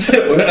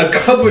that are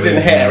covered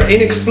in hair,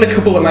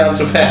 inexplicable amounts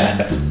of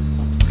hair.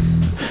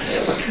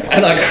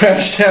 And I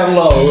crouch down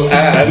low,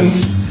 and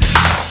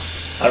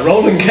I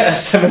roll and get a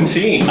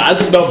 17.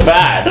 That's not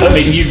bad. I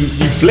mean, you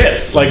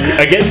flip like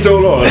against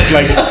all odds.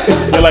 Like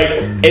you're like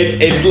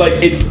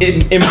it's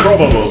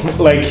improbable.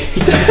 Like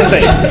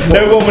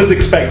no one was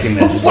expecting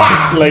this.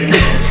 Like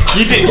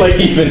you did. Like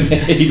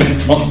Even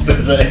Prance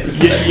says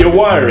it. you're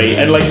wiry,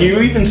 and like you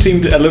even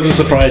seemed a little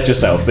surprised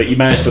yourself that you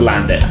managed to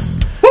land it.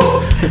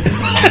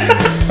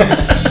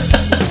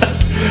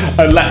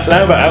 And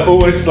Lambert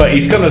almost like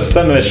he's kind of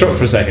stunned in the shock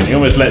for a second. He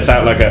almost lets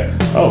out like a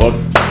well.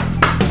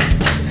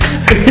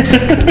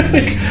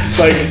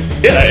 Like,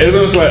 yeah, it was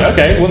almost like,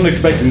 okay, wasn't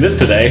expecting this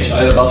today.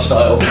 I had above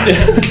style.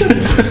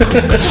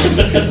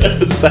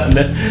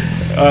 Standing.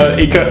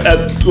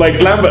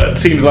 Like Lambert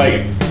seems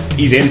like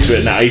he's into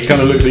it now. He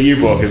kind of looks at you,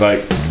 Bork. He's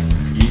like,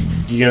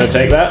 you gonna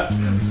take that?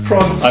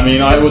 Prance, I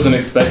mean, I wasn't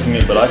expecting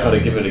it, but I gotta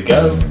give it a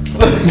go.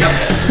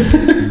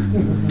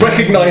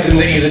 recognising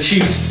that he's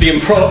achieved the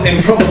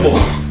improbable,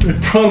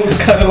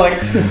 Prance kind of like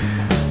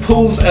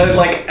pulls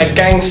a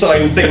gang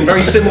sign thing,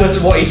 very similar to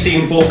what he's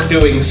seen Bork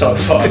doing so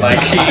far. Like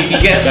he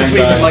gets the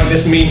feeling like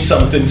this means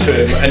something to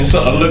him, and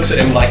sort of looks at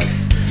him like,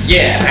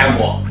 yeah, and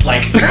what?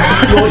 Like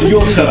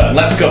your turn,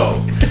 let's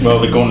go. Well,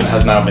 the gauntlet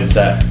has now been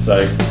set,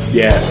 so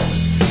Yeah.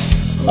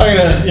 I'm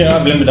gonna,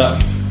 I've limbered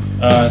up.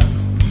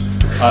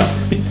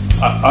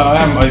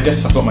 I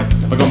guess I've got my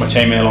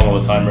chainmail on all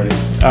the time, really.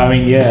 I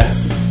mean, yeah.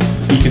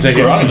 You can take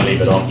it. I'm gonna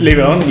leave it on. Leave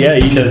it on, yeah.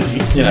 Because,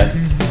 you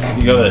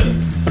gotta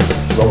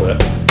roll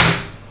it.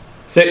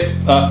 6.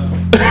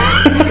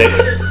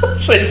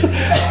 6. 6.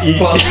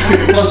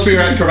 Plus for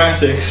your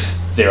acrobatics.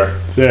 0.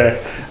 So,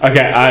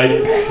 okay,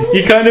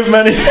 you kind of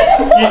managed.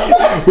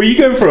 Were you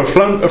going for a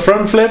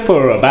front flip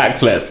or a back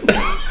flip?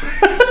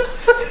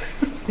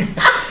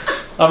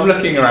 I'm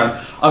looking around.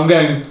 I'm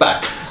going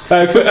back.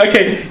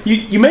 Okay,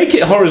 you make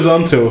it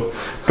horizontal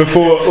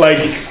before, like,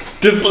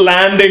 just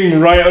landing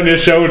right on your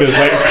shoulders,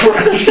 like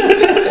crunch.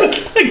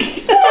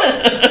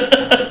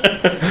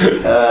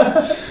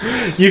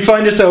 You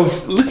find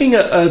yourself looking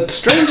at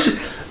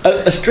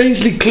a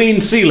strangely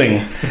clean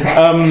ceiling.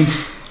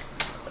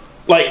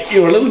 Like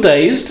you're a little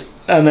dazed,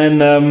 and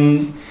then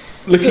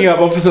looking up,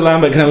 Officer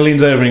Lambert kind of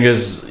leans over and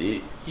goes,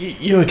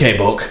 "You okay,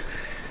 Bork?"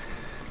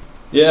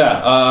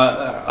 Yeah.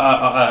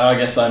 I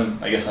guess I'm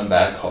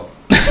bad cop.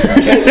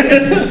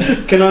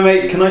 Can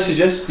I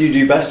suggest you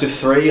do best of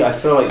 3? I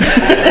feel like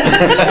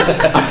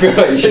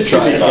you should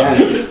try it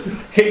again.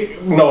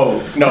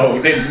 No.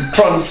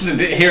 Prance,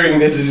 hearing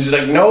this, is just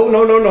like, no.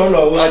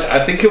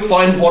 I think you'll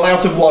find 1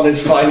 out of 1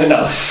 is fine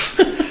enough.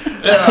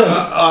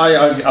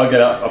 I'll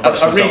get up. I'll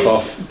brush myself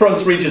off.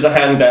 Prance reaches a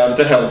hand down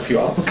to help you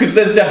up, because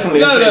there's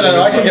definitely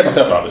No. I can get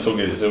myself up. It's all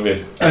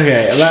good.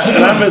 Okay,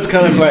 Lambert's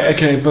kind of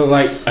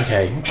like,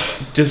 okay,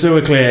 just so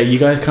we're clear, you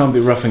guys can't be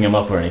roughing him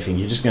up or anything.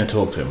 You're just going to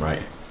talk to him,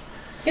 right?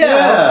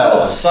 Yeah, of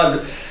course.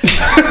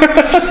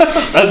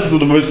 That's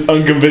the most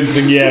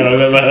unconvincing yeah I've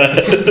ever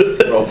heard.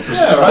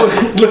 Yeah,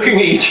 right. Looking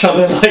at each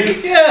other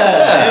like,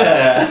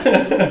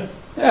 yeah.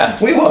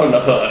 We won't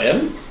hurt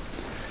him.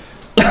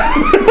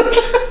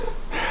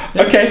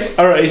 Okay,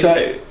 alright,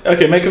 so,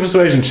 okay, make a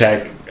persuasion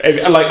check.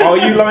 Are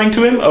you lying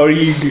to him, or are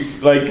you,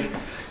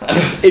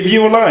 if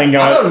you were lying...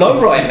 I don't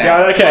know right now.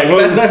 Yeah, okay,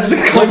 well... That's the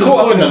kind of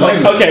moment.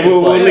 Okay,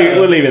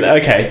 we'll leave it.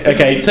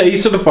 Okay, so he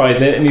sort of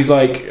buys it, and he's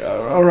like,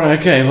 alright,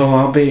 okay, well,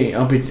 I'll be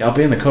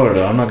in the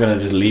corridor. I'm not going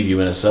to just leave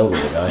you in a cell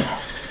with the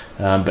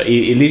guy. But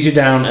he leads you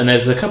down, and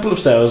there's a couple of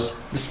cells.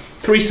 There's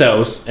 3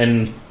 cells,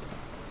 and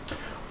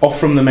off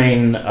from the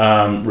main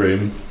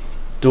room,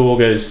 door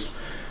goes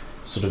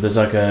sort of, there's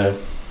like a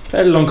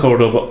fairly long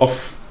corridor, but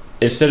off,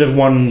 instead of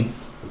one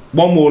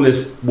wall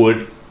is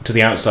wood to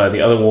the outside,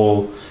 the other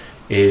wall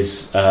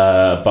is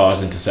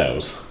bars into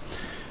cells.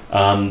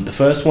 The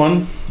first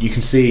one you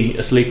can see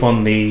asleep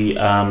on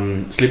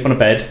asleep on a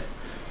bed,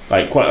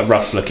 like quite a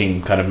rough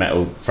looking kind of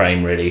metal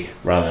frame really,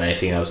 rather than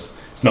anything else.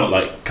 It's not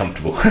like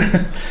comfortable.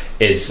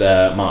 Is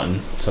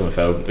Martin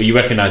Sommerfeld. You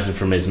recognise him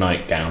from his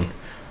nightgown.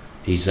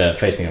 He's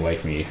facing away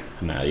from you,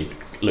 and now he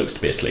looks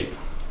to be asleep.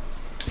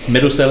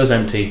 Middle cell is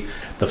empty.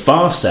 The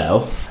far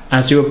cell,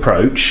 as you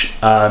approach,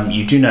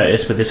 you do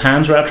notice with his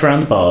hands wrapped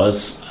around the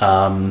bars,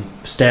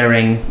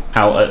 staring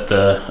out at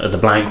the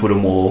blank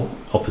wooden wall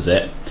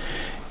opposite,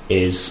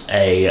 is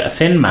a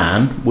thin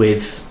man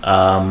with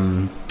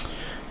kind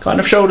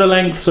of shoulder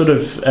length, sort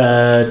of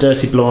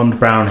dirty blonde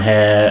brown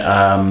hair.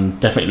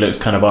 Definitely looks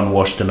kind of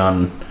unwashed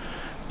and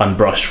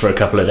unbrushed for a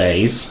couple of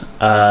days.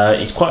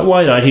 He's quite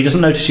wide-eyed. He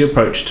doesn't notice you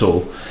approach at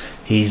all.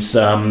 He's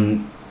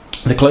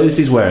the clothes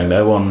he's wearing,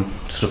 though, on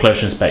sort of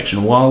closer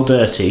inspection, while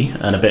dirty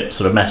and a bit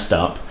sort of messed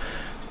up,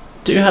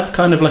 do have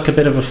kind of like a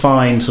bit of a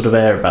fine sort of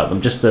air about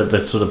them, just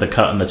the sort of the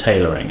cut and the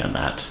tailoring and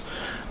that.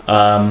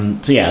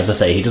 So yeah, as I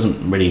say, he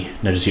doesn't really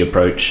notice you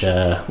approach.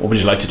 What would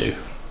you like to do?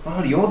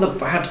 Oh, you're the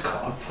bad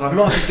cop. I'm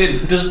not.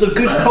 Does the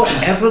good cop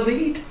ever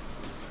lead?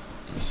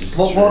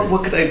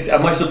 What could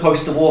am I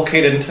supposed to walk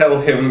in and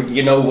tell him,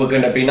 we're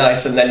going to be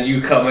nice, and then you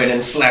come in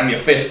and slam your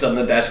fist on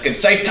the desk and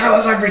say, tell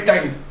us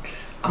everything?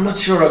 I'm not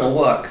sure it'll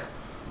work.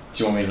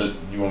 Do you want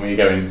me to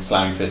go in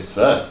slamming fists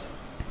first?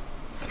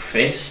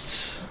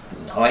 Fists?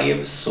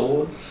 Knives?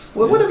 Swords?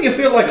 Well, whatever you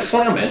feel like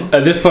slamming.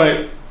 At this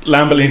point,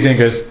 Lambert leans in and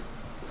goes,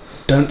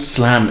 don't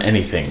slam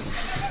anything.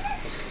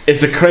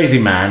 It's a crazy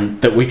man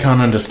that we can't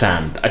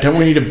understand. I don't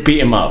want you to beat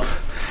him up.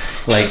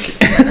 Okay.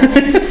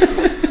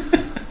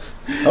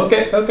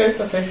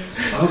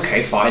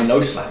 Okay, fine,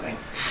 no slamming.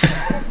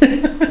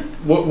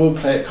 We'll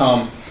play it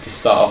calm to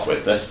start off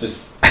with. Let's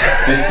just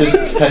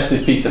test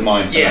his peace of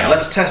mind. Yeah,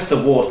 let's test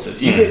the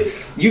waters.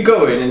 You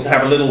go in and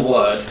have a little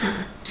word.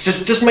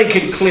 Just make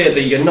it clear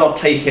that you're not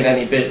taking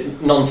any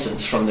bit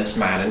nonsense from this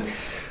man, and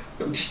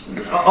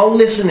I'll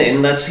listen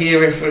in. Let's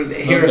hear if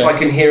I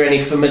can hear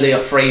any familiar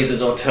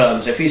phrases or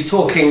terms. If he's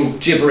talking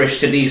gibberish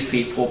to these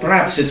people,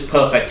 perhaps it's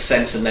perfect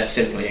sense and they're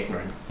simply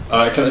ignorant.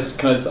 Can I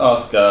just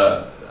ask?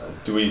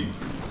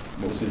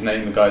 What was his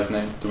name? The guy's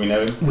name? Do we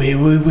know him? We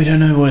don't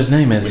know what his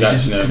name is. He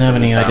didn't have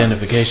any town.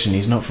 identification.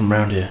 He's not from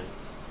round here.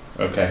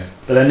 Okay.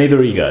 But then neither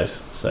are you guys.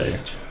 So.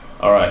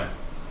 All right.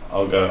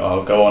 I'll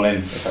go on in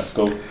if that's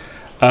cool.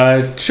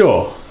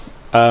 Sure.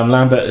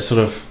 Lambert is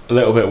sort of a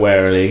little bit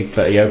warily,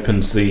 but he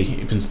unlocks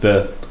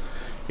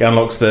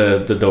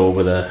the door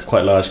with a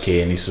quite large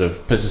key, and he sort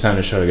of puts his hand on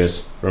his shoulder and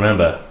goes,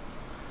 remember,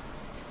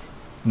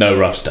 no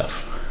rough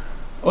stuff.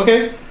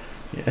 Okay.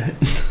 Yeah.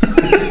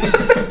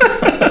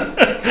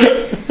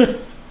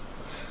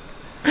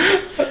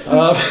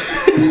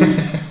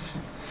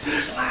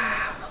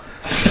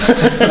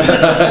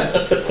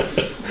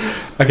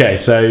 Okay,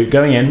 so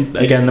going in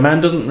again, the man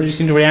doesn't really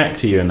seem to react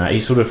to you in that.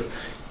 He's sort of,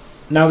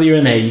 now that you're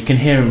in there, you can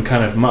hear him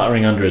kind of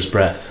muttering under his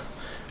breath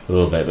a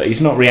little bit, but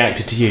he's not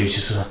reacted to you. He's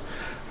just sort of,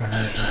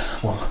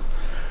 one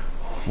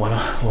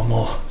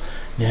more,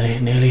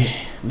 nearly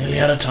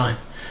out of time.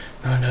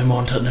 No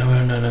more.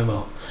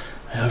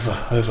 Over.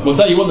 What's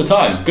that? You want the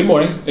time? Good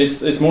morning.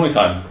 It's morning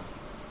time.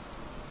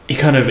 He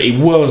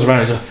whirls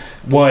around, he's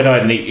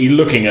wide-eyed, and he's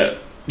looking at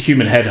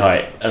human head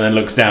height, and then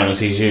looks down and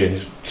sees you, and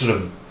he's sort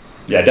of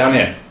down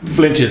here.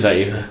 Flinches at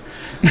you.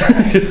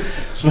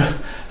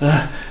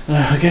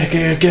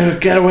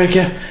 Get away,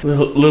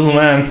 little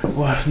man.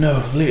 What?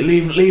 No,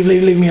 leave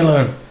me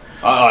alone.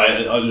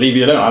 I'll leave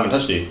you alone. I haven't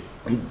touched you.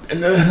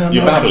 No,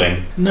 You're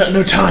babbling.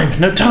 No time.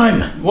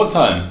 What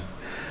time?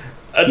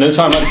 No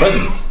time like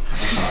present.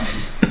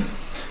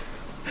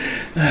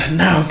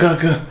 Now,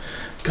 gotta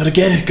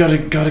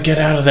get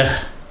out of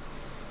there.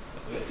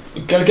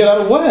 Gotta get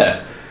out of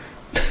where?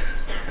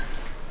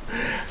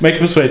 Make a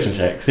persuasion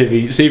check.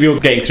 See if you're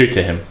getting through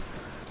to him.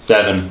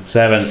 7.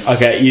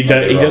 Okay, you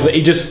don't.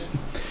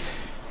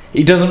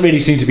 He doesn't really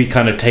seem to be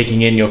kind of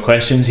taking in your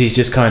questions. He's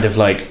just kind of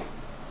like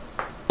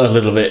a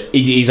little bit.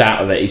 He's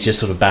out of it. He's just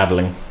sort of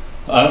babbling.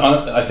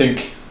 I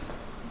think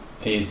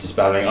he's just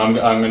babbling.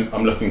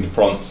 I'm looking to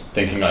Prance,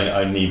 thinking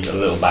I need a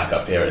little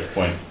backup here at this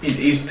point.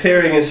 He's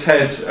peering his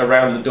head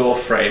around the door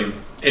frame,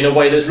 in a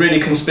way that's really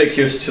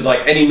conspicuous to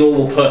like any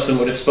normal person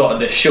would have spotted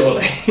this,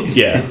 surely.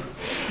 Yeah.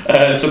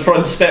 So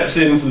Prunce steps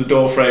into the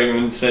doorframe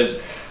and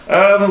says,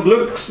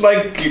 looks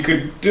like you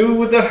could do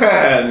with a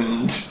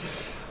hand.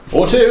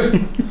 Or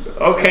two.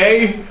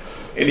 Okay.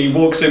 And he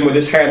walks in with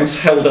his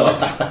hands held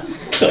up.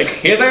 Like,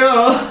 here they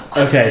are.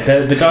 Okay,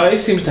 the guy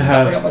seems to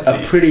have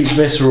a pretty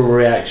visceral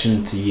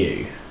reaction to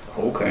you.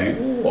 Okay.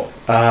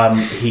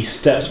 He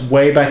steps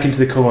way back into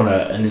the corner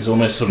and is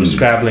almost sort of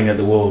scrabbling at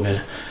the wall.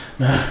 Going,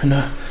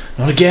 no,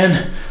 not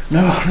again.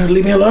 No,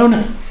 leave me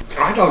alone.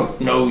 I don't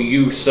know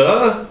you,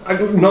 sir. I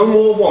don't know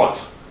more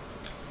what?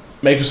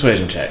 Make a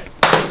persuasion check.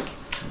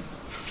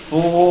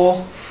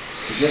 4.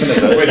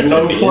 With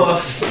no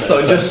plus,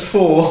 so just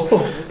 4.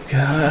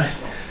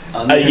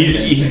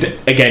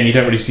 Again, you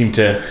don't really seem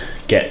to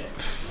get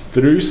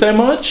through so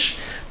much,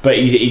 but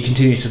he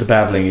continues to the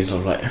babbling. He's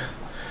sort of like,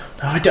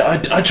 no,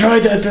 I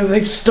tried.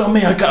 They stopped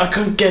me. I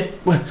couldn't get.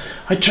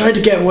 I tried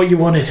to get what you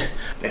wanted.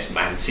 This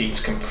man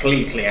seems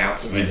completely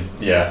out of it.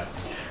 Yeah.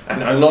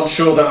 And I'm not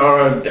sure that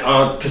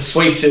our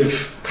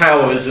persuasive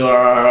powers or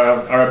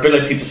our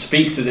ability to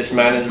speak to this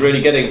man is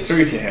really getting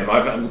through to him.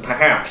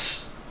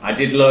 Perhaps I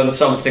did learn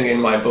something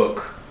in my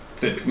book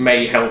that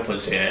may help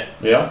us here.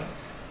 Yeah.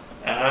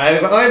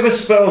 I have a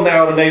spell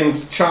now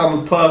named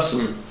Charm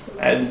Person,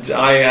 and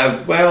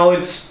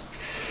it's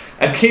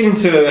akin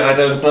to, I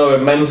don't know, a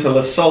mental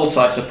assault,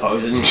 I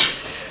suppose, and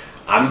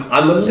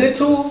I'm a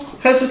little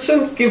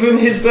hesitant given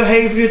his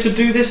behaviour to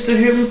do this to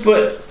him,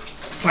 but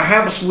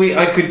perhaps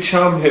I could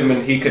charm him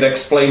and he could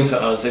explain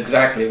to us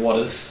exactly what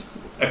has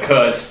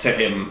occurred to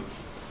him.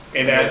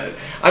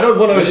 I don't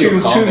want to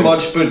assume too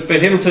much, but for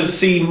him to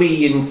see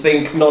me and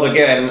think, not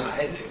again,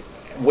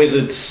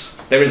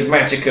 wizards, there is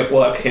magic at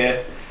work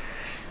here.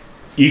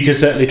 You could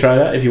certainly try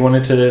that if you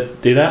wanted to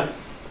do that.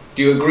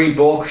 Do you agree,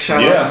 Bork?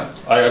 Yeah,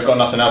 I've got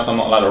nothing else, I'm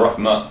not allowed to rough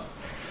him up.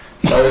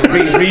 So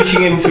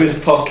reaching into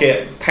his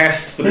pocket,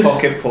 past the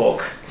pocket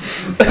pork.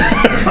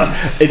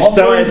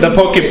 The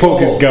pocket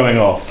pork is going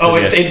off. Oh,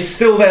 it's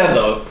still there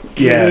though.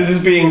 Yeah. This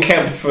is being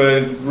kept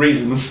for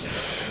reasons.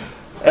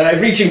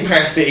 Reaching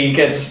past it, he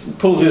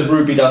pulls his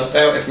ruby dust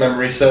out. If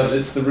memory serves,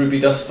 it's the ruby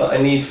dust that I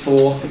need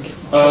for.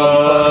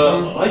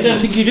 I don't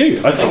think you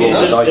do. I think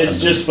it's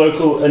just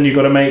vocal, and you've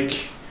got to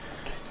make.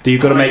 You've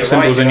got to make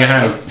symbols in your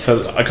hand.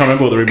 I can't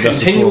remember what the ruby dust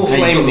is. Continual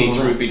flame needs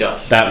ruby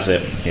dust. That was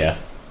it. Yeah.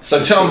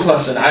 So charm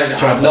plus, and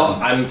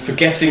I'm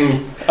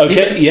forgetting.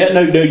 Okay. Yeah.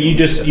 No. You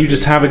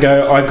just have a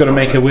go. I've got to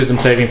make a wisdom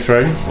saving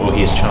throw, or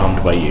he is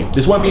charmed by you.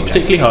 This won't be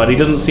particularly hard. He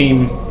doesn't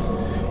seem.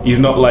 He's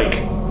not like.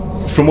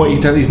 From what you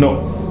can tell, he's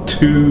not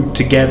too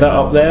together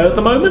up there at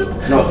the moment.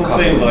 Doesn't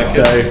seem like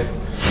it.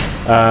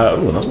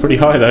 So, that's pretty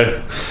high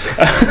though.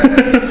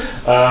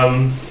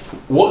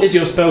 What is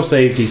your spell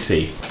save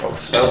DC?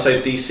 Spell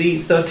save DC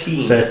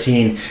 13.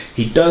 13.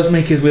 He does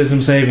make his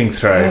wisdom saving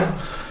throw,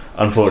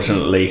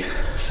 unfortunately.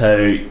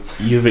 So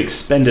you've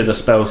expended a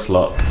spell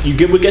slot.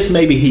 We guess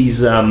maybe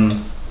he's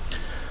a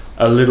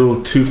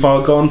little too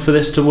far gone for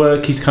this to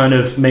work. He's kind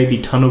of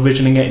maybe tunnel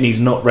visioning it, and he's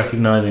not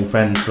recognising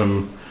friends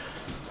from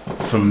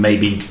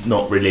maybe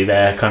not really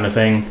there kind of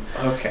thing.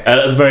 Okay.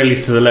 At the very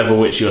least, to the level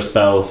which your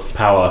spell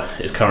power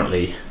is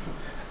currently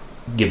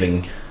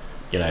giving,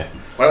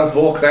 Well,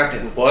 Bork, that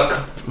didn't work.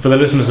 For the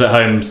listeners at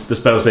home, the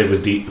spell save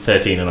was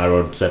 13 and I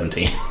rolled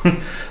 17.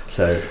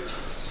 So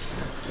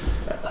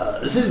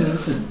this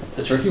is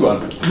a tricky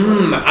one.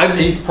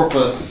 He's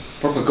proper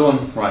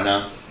gone right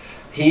now.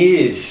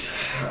 He is.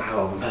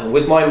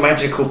 With my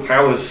magical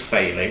powers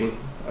failing,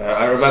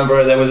 I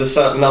remember there was a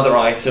certain other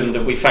item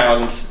that we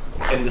found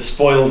in the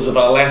spoils of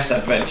our last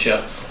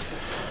adventure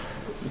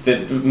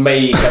that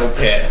may help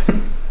here.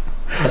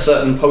 A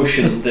certain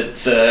potion that...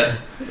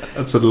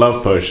 That's a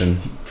love potion,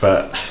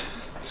 but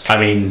I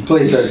mean...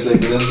 Please don't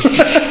sleep with him.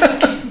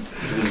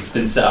 It's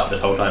been set up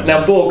this whole time.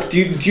 Now, Bork, do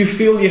you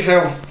feel you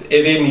have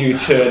it in you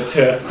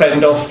to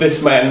fend off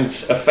this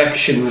man's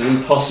affections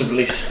and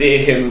possibly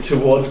steer him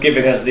towards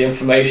giving us the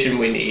information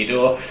we need,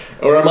 or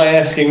am I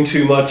asking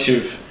too much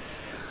of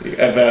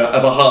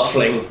a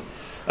halfling,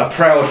 a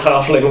proud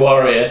halfling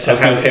warrior, to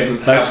have him?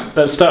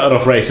 That started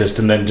off racist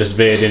and then just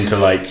veered into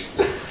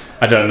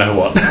I don't know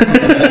what.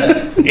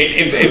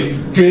 It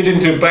veered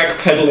into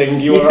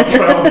backpedaling. You are a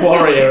proud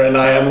warrior, and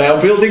I am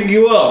now building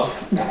you up.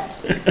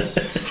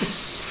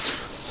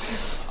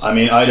 I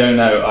mean, I don't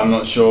know. I'm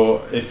not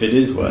sure if it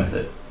is worth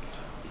it.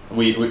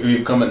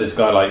 We've come at this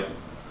guy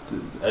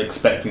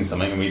expecting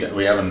something, and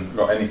we haven't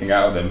got anything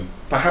out of him.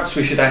 Perhaps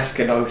we should ask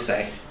an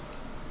Othe.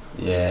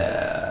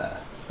 Yeah.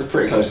 It's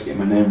pretty close to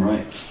getting my name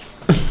right.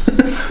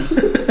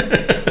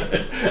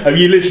 Are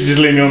you literally just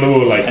leaning on the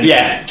wall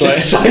Yeah,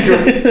 just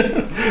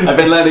I've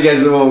been leaning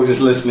against the wall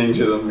just listening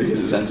to them because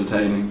it's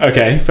entertaining.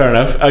 Okay, fair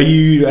enough. Are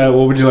you?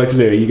 What would you like to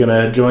do? Are you going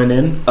to join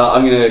in?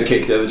 I'm going to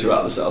kick the other two out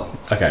of the cell.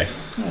 Okay.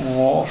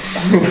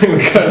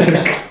 We're going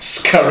to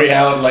scurry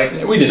out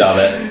we did have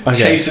it. Okay.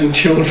 Chasing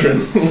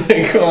children.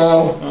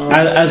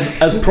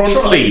 As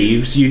Prance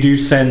leaves, you do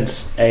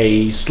sense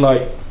a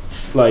slight,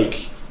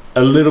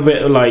 a little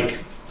bit of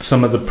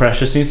some of the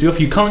pressure seems to be off.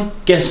 You can't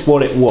guess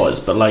what it was,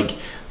 but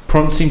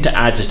prompts seem to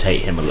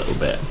agitate him a little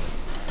bit.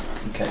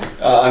 Okay.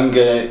 I'm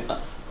gonna.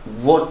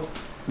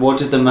 What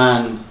did the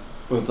man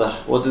in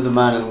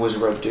the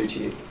wizard robe do to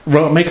you?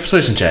 Make a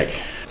persuasion check.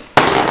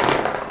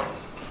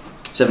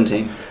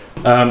 17.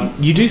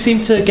 You do seem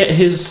to get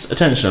his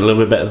attention a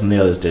little bit better than the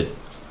others did.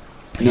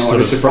 No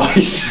one is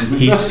surprised.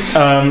 He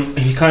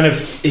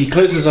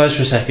closes his eyes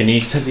for a second.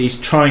 He's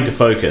trying to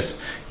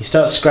focus. He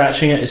starts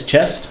scratching at his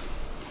chest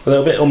a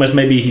little bit, almost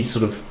maybe he's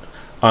sort of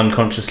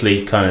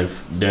unconsciously kind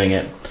of doing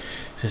it.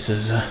 He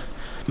says,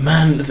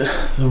 "Man, the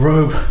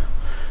robe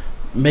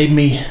made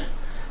me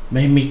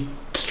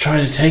to try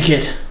to take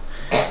it.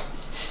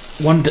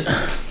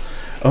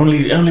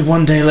 Only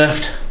one day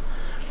left,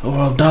 or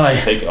I'll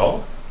die." Take it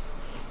off.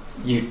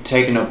 You've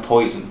taken a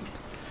poison.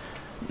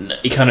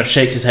 He kind of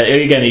shakes his head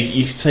again.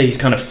 You could say he's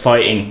kind of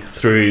fighting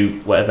through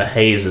whatever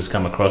haze has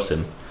come across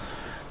him.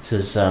 He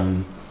says,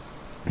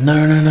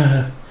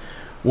 "No.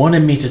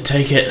 Wanted me to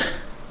take it.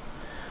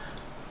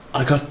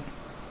 I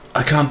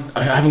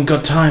haven't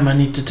got time. I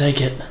need to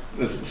take it."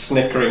 There's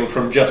snickering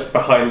from just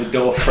behind the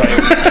door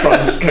frame.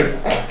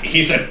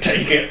 He said,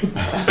 "Take it."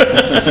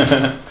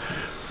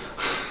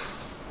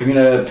 I'm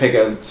gonna pick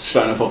a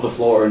stone up off the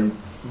floor and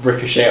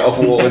ricochet it off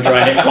a wall and try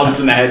and hit Ponce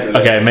in the head with it.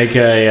 Okay, make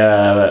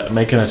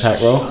an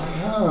attack roll.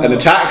 An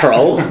attack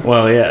roll?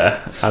 Well, yeah.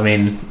 I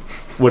mean,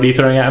 what are you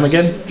throwing at him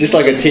again? Just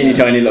like a teeny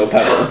tiny little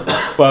pebble.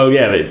 Well,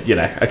 yeah, but,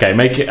 okay,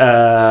 make and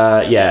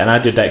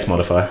add your dex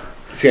modifier.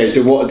 Okay,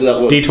 so what did that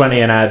work?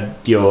 D20 and add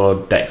your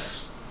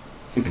dex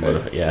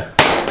modifier, yeah.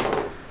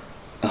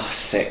 Oh,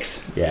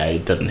 6. Yeah,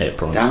 it doesn't hit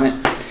prawns. Damn it.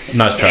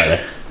 Nice try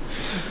there.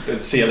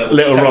 See a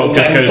little rock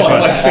just goes by.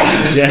 My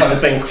fingers, Yeah. kind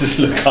of thing. Just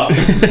look up.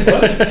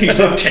 He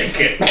said, "Take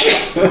it."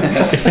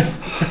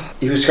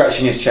 He was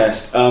scratching his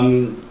chest.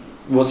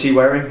 What's he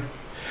wearing?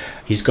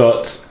 He's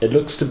got, it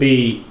looks to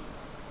be,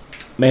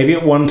 maybe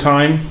at one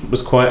time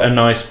was quite a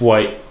nice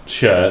white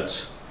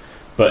shirt,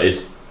 but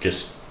is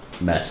just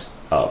messed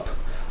up.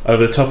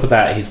 Over the top of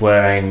that, he's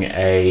wearing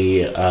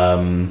a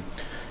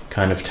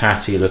kind of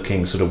tatty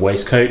looking sort of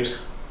waistcoat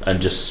and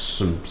just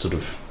some sort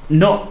of,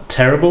 not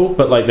terrible,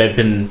 but like they've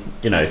been,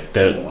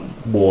 they're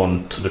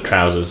worn sort of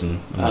trousers and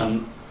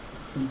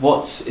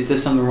is there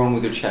something wrong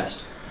with your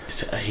chest?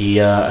 he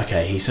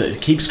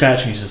keeps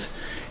scratching. He says,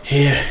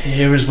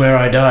 here is where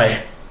I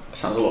die.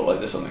 Sounds a lot like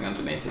there's something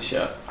underneath his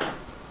shirt.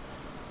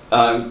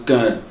 I'm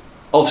gonna...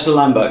 Officer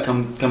Lambert,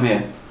 come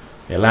here.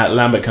 Yeah,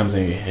 Lambert comes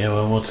in. Yeah,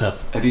 well, what's up?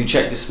 Have you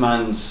checked this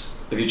man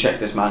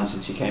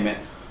since he came in?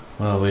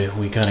 Well,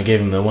 we kind of gave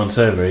him the once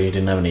over. He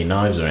didn't have any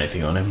knives or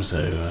anything on him,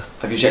 so.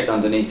 Have you checked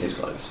underneath his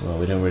clothes? Well,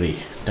 we don't really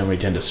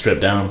tend to strip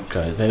down.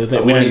 Guys. I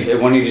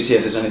want you to see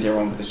if there's anything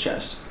wrong with his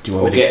chest. Do you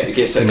want me to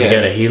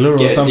get a healer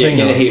or something?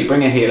 Yeah, get a healer.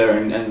 Bring a healer,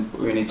 and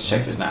we need to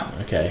check this now.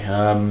 Okay.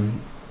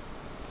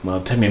 Well,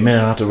 it'll take me a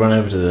minute. I'll have to run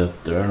over to the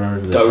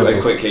Go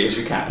as quickly as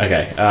you can.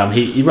 Okay.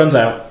 He runs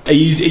out. Are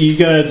you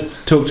gonna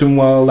talk to him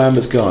while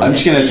Lambert's gone? I'm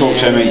just gonna talk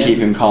to him and keep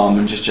him calm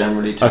and just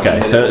generally tell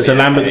him. Okay. So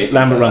Lambert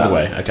runs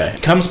away. Okay.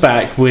 Comes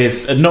back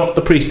with not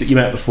the priest that you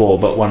met before,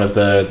 but one of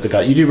the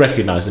guy. You do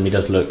recognise him. He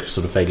does look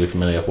sort of vaguely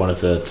familiar. One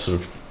of the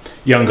sort of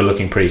younger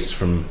looking priests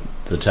from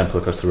the temple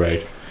across the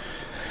road.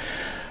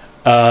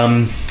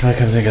 Guy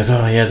comes in and goes,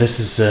 "Oh yeah, this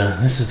is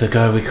the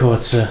guy we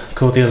caught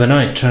the other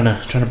night trying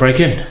to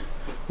break in.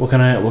 What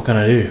can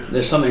I do?"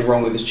 There's something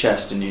wrong with his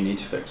chest and you need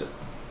to fix it.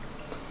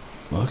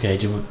 Okay,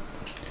 do you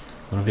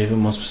want to be a bit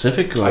more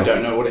specific? Or? I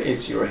don't know what it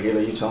is. You're a healer,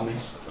 you told me.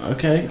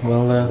 Okay,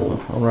 well,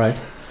 alright.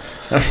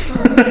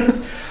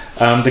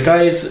 The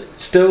guy is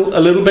still a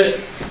little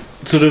bit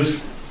sort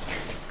of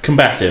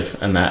combative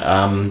and that.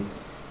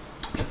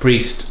 The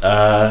priest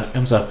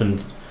comes up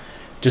and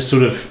just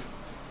sort of,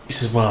 he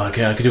says, "Well, I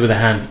could do with a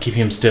hand,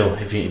 keeping him still,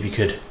 if you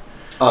could."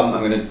 I'm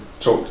going to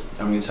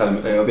tell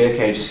him that it'll be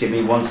okay, just give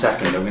me 1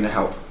 second, I'm going to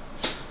help.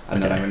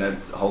 And then I'm going to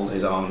hold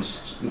his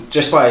arms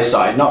just by his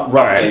side, not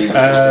roughly, but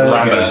just in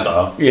like Rambo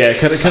style. Yeah,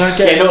 can I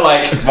get... Yeah, not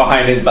like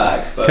behind his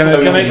back. But can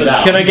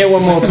I get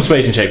one more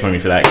persuasion check from you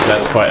for that? Because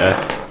that's quite a...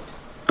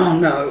 Oh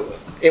no,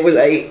 it was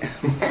 8.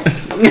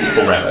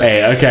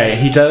 Hey, okay,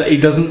 he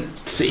doesn't...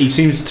 He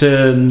seems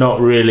to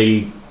not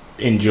really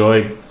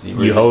enjoy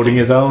you holding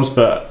his arms,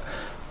 but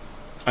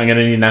I'm going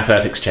to need an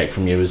athletics check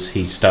from you as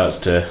he starts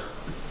to...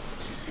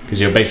 Because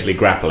you're basically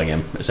grappling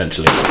him,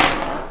 essentially.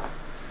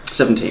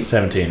 17.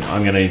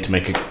 I'm going to need to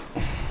make a...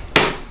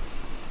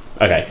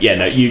 Okay, yeah,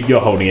 no, you're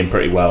holding him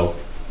pretty well,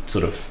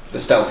 sort of... The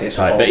stealthiest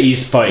tight, but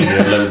he's fighting you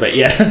a little bit,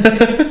 yeah.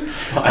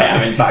 I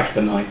am, in fact,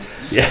 the knight.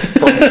 Yeah.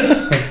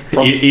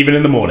 Even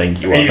in the morning,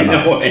 you are Even the in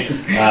the knight.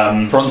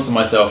 morning. Prance and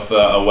myself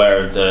are aware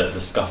of the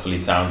scuffly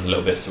sounds a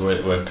little bit, so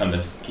we're kind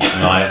of keeping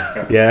an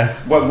eye. Yeah.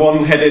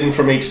 One head in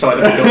from each side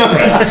of the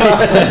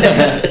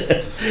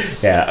door.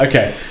 Yeah,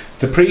 okay.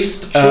 The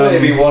priest... Should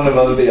maybe one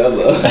above the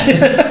other.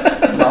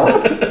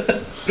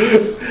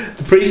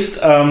 The priest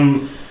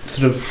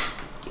sort of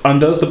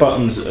undoes the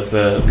buttons of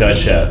the guy's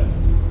shirt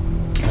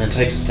and then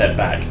takes a step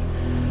back.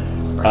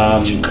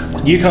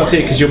 You can't see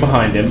it because you're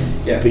behind him,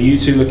 yeah. But you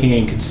two looking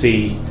in can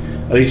see,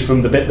 at least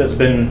from the bit that's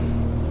been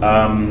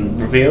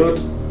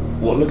revealed,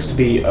 what looks to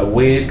be a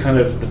weird kind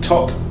of the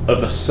top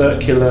of a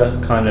circular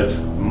kind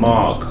of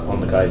mark on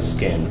the guy's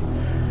skin,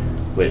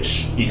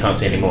 which you can't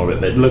see any more of it,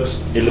 but it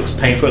looks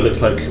painful. It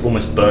looks like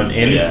almost burnt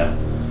in,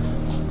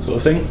 sort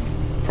of thing.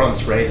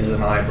 Prance raises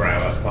an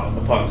eyebrow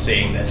upon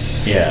seeing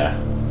this. Yeah.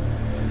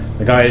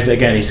 The guy is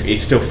again.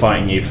 He's still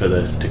fighting you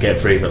to get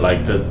free, but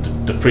like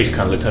the priest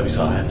kind of looks up. He's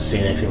like, I haven't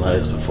seen anything like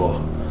this before.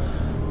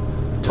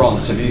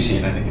 Prance, have you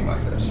seen anything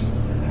like this?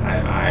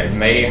 I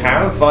may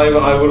have. I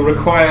will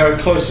require a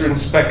closer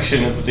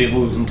inspection of the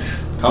wound.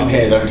 Come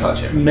here, don't touch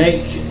him.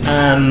 Make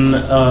an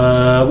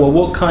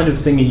what kind of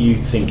thing are you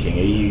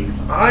thinking?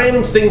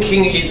 I'm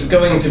thinking it's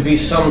going to be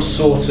some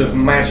sort of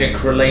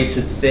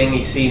magic-related thing.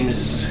 He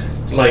seems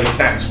like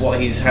that's what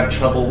he's had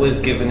trouble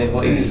with, given it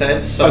what he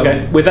said. So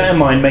Okay, with that in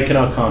mind, make an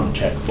Arcana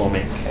check for me.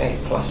 Okay,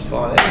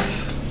 +5.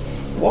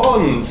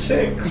 1,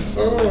 6.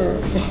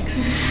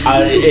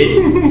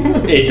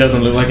 It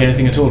doesn't look like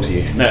anything at all to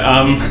you. No,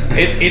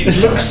 It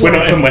looks We're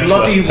like not in a Westworld.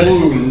 bloody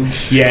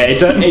wound. Yeah,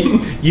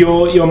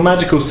 your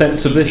magical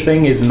sense of this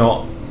thing is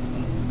not.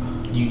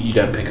 You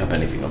don't pick up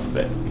anything off of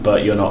it,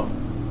 but you're not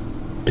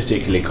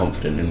particularly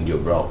confident in your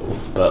role.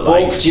 But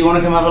like, Bork, do you want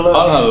to come have a look?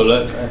 I'll have a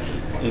look.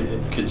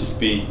 It could just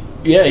be.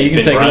 yeah, you It's can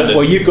been take a look. branded.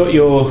 Well, you've got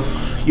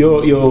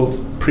your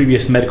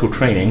previous medical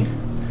training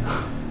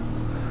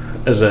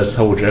as a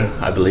soldier,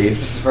 I believe.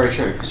 This is very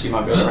true, because you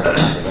might be able to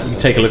recognise it better.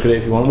 Take a look at it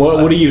if you want. What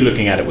are you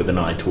looking at it with an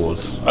eye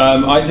towards?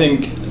 I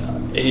think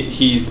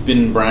he's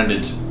been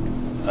branded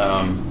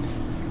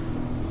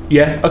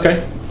Yeah.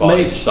 Okay.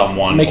 by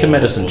someone. Make a or-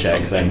 medicine or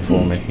check something. then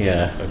for me.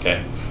 Yeah.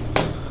 Okay.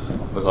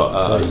 We've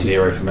got So-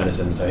 0 for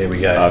medicine, so here we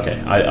go. Okay.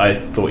 I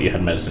thought you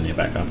had medicine in your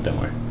background. Don't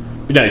worry.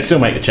 You know, still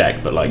make the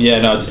check, but like.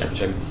 Yeah, no, just double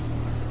check.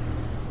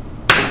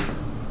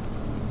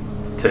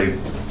 2.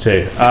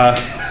 2.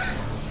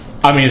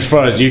 I mean, as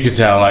far as you could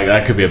tell, like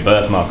that could be a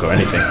birthmark or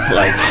anything.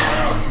 Like,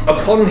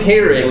 Upon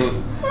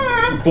hearing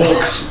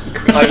Bork's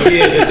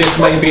idea that this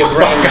may be a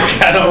branding,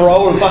 Cannot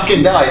roll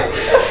fucking dice.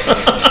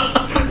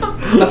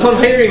 upon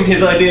hearing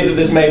his idea that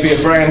this may be a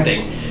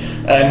branding,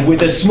 and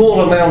with a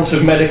small amount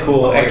of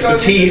medical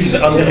expertise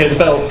under his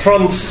belt,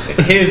 Prance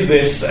hears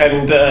this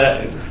and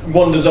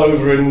wanders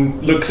over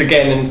and looks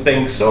again and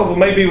thinks, oh, well,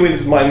 maybe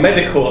with my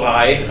medical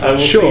eye, I will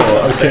see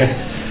something.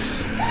 Okay.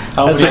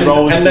 How That's many it.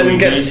 rolls And do then we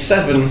gets need?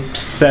 7.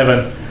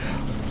 7.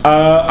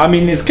 I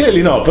mean, it's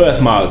clearly not a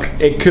birthmark.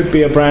 It could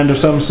be a brand of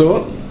some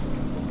sort.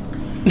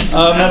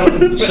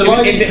 Shall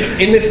I?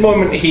 In this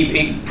moment,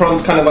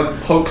 Prance kind of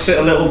like pokes it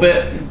a little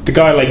bit. The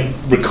guy like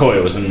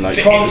recoils and like.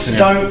 Prance,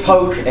 don't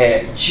poke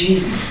it. Gee,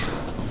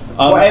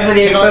 Um, whatever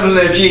the can I-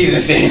 equivalent of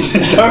Jesus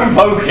is, don't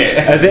poke it.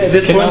 At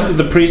this Can point, I-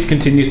 the priest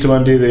continues to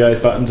undo the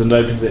guy's buttons and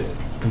opens it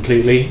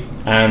completely,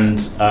 and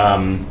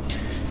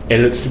it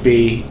looks to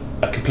be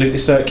a completely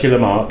circular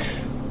mark,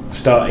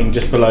 starting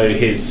just below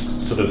his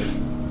sort of.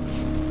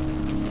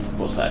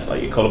 What's that?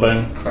 Like your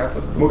collarbone?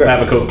 We'll go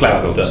Clavicle.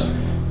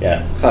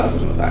 Yeah.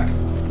 Clavicle's on the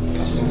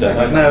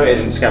back. No, it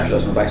isn't.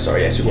 Scapula's on the back.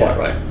 Sorry, yes, you're Yeah.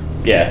 quite right.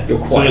 Yeah. You're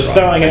so quite it's right.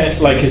 starting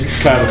at like his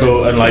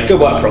clavicle and like Good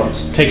work,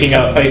 Prance. taking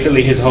up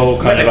basically his whole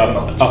kind of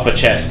Medical upper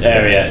chest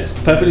area. It's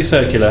perfectly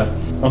circular.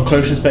 On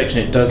close inspection,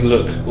 it does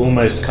look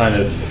almost kind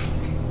of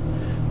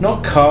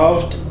not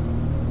carved,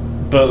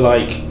 but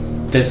like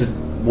there's a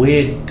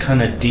weird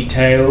kind of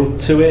detail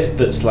to it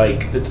that's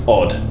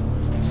odd.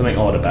 Something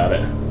odd about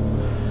it.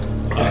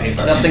 If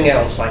nothing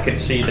else, I could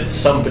see that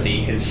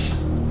somebody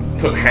has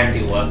put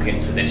handiwork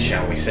into this,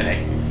 shall we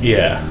say.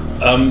 Yeah.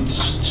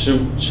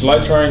 Shall I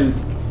try and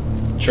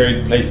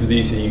trade places with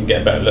you so you can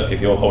get a better look if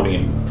you're holding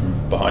him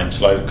from behind?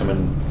 Shall I come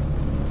and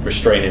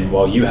restrain him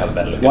while you have a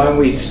better look? Why don't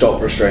we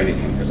stop restraining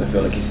him? Because I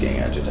feel like he's getting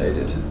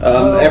agitated.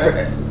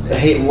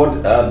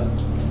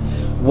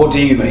 What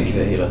do you make of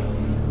it, healer?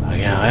 Oh,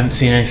 yeah, I haven't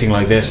seen anything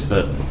like this,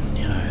 but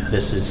you know,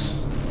 this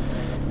is.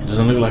 It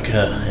doesn't look like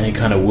any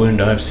kind of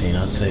wound I've seen.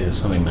 I'd say there's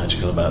something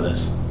magical about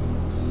this.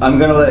 I'm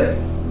gonna let.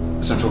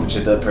 So I'm talking to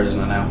the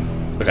prisoner now.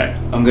 Okay.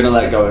 I'm gonna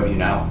let go of you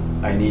now.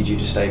 I need you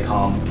to stay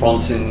calm.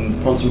 Prance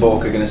and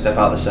Bork are gonna step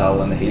out the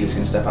cell, and the healer's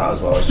gonna step out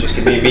as well. It's just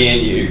gonna be me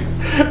and you.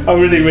 I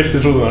really wish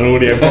this wasn't an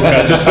audio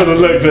podcast, just for the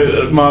look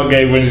that Mark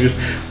gave when he just.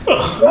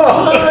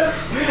 Oh,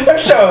 I'm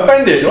so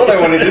offended. All I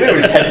wanted to do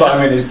was headbutt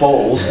him in his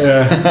balls.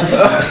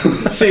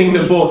 Seeing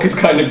that Bork is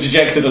kind of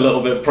dejected a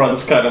little bit,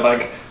 Prance kind of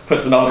like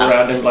puts an arm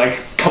around him like,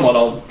 come on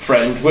old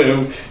friend,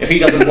 if he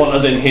doesn't want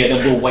us in here,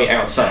 then we'll wait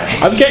outside.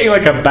 I'm getting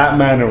like a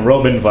Batman and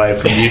Robin vibe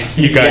from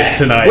you guys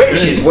tonight.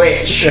 Which is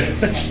which?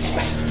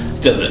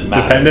 Doesn't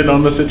matter. Dependent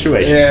on the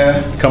situation.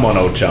 Yeah. Come on,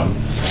 old chum.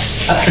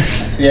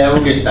 Yeah,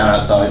 we'll go stand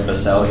outside the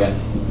cell again.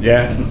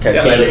 Yeah. Okay,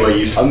 Yeah, so maybe we'll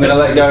use- I'm gonna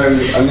let go.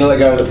 I'm gonna let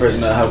go of the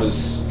prisoner.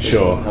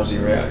 Sure. How's he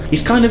react?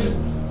 He's kind of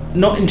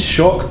not in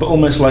shock, but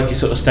almost like he's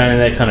sort of standing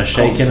there, kind of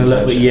shaking Constant a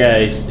little bit. tension.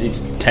 Yeah, it's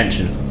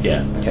tension.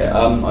 Yeah. Okay.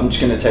 I'm just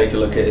gonna take a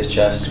look at his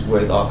chest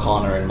with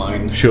Arcana in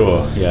mind.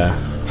 Sure. Yeah.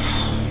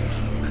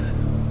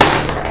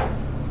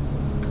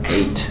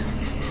 8.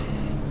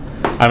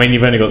 I mean,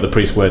 you've only got the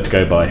priest's word to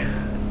go by.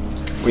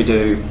 We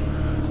do.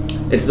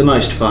 It's the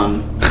most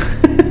fun.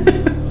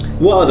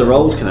 What other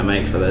roles can I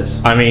make for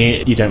this? I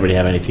mean, you don't really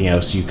have anything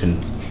else you can.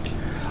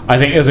 I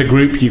think as a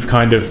group,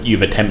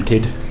 you've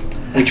attempted.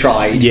 We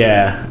tried.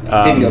 Yeah,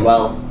 Didn't go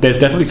well. There's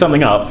definitely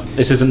something up.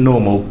 This isn't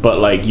normal, but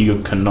like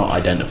you cannot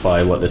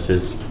identify what this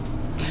is.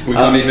 We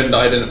can't even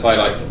identify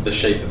like the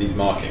shape of these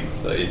markings.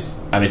 So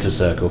it's. I mean, it's a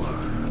circle,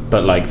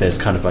 but like there's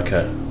kind of like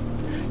a.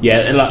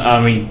 Yeah, like,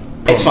 I mean.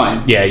 It's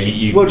fine. Yeah,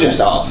 you. We'll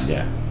just ask.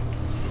 Yeah.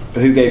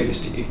 Who gave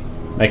this to you?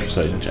 Make a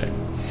persuasion check.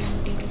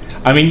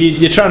 I mean,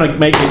 you're trying to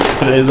make it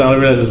for this. I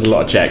realise there's a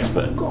lot of checks,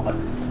 but. God.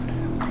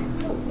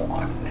 It's a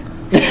 1.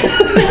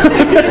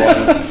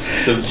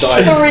 The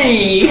die.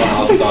 3.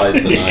 House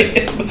died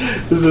tonight.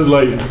 This is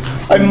like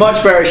I'm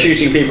much better at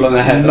shooting people in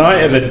the head.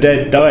 Night of the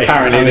Dead Dice.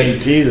 Apparently, I mean,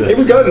 Jesus. It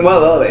was going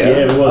well earlier.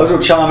 Yeah, it was. I was all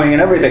charming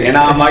and everything, and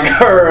now I'm like,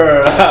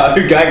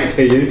 who gave it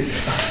to you?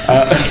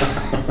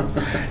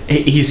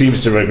 He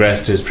seems to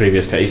regress to his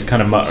previous case. He's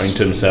kind of muttering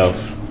to himself.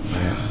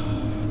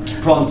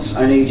 Prance,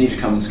 I need you to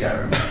come and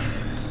scare him.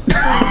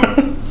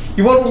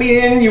 You want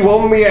me in, you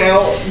want me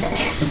out.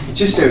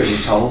 Just do what you're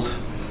told.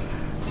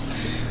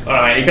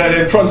 Alright, he kind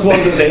of Prance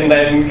wanders in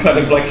then, kind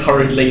of like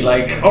hurriedly,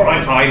 like,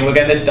 alright, fine, we'll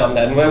get this done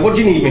then. Well, what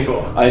do you need me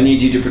for? I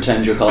need you to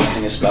pretend you're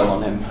casting a spell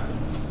on him.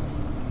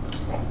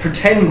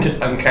 Pretend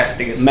I'm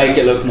casting a spell. Make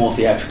it look more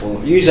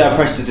theatrical. Use our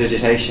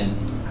prestidigitation.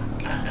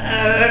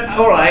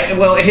 Alright,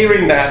 well,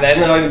 hearing that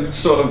then, I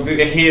sort of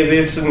hear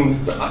this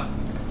and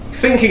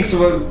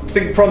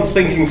Prance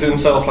thinking to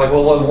himself, like,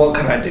 well, what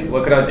can I do?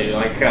 What could I do?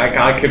 Like,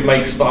 I could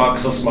make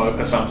sparks or smoke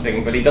or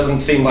something, but he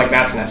doesn't seem like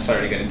that's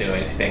necessarily going to do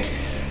anything.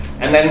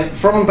 And then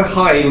from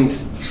behind,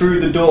 through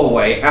the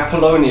doorway,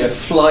 Apollonia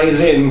flies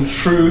in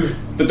through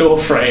the door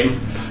frame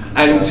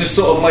and just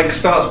sort of like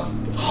starts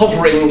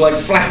hovering, like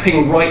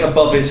flapping right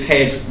above his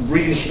head,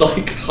 really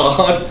like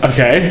hard.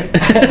 Okay.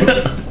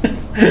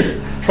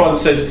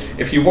 Prance says,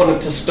 if you want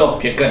it to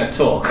stop, you're gonna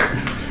talk.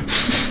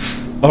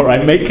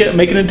 Alright, make an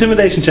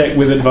intimidation check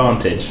with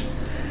advantage.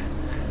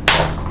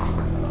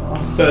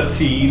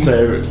 13.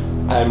 So,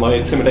 And my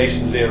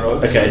intimidation 0.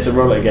 okay, so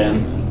roll it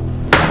again.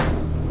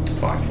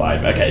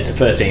 5. Okay, so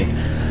 13.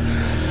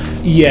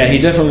 Yeah, he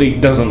definitely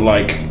doesn't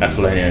like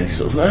Apollonia. He's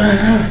sort of,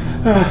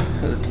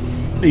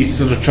 he's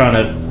sort of trying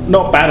to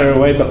not batter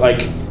away, but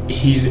like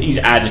he's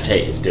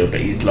agitated still.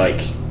 But he's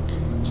like,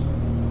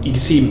 you can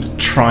see him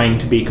trying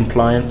to be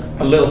compliant.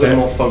 A little bit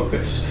more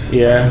focused.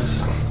 Yeah.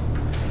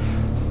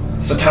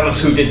 So tell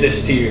us who did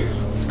this to you.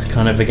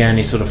 Kind of again,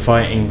 he's sort of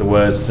fighting the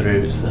words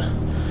through. It's the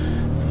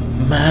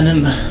man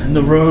in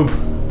the robe.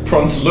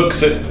 Prance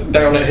looks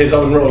down at his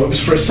own robes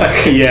for a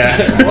second. Yeah.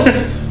 What?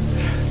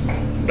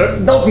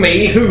 Not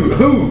me.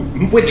 Who?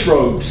 Which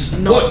robes?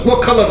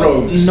 What colour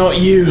robes? Not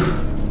you.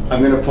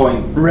 I'm going to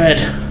point.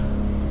 Red.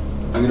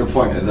 I'm going to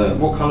point at the.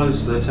 What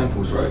colour's the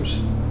temple's robes?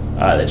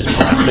 They're just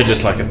brown. They're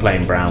just like a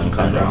plain brown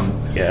kind Brown.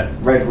 of. Yeah.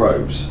 Red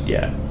robes.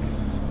 Yeah. I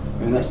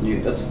mean, that's new.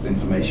 That's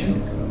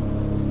information.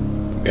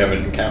 We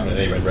haven't encountered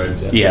any red robes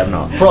yet. Yeah, I'm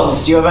not.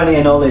 Prance, do you have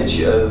any knowledge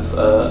of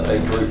a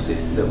group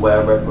that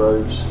wear red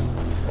robes?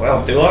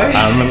 Well, do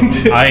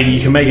I? You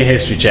can make a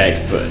history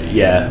check, but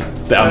yeah.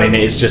 I mean,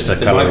 it's just a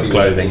colour of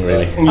clothing,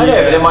 really. I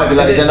know, but it might be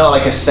like they're not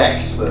like a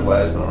sect that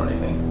wears them or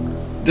anything.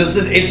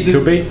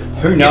 Could be.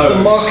 Who knows? Is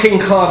the marking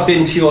carved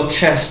into your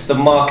chest the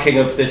marking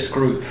of this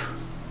group?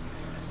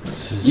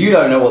 You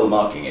don't know what the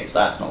marking is.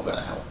 That's not going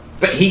to help.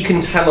 But he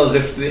can tell us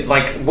if,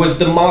 was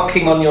the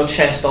marking on your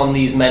chest on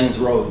these men's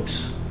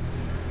robes?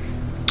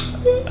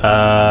 Make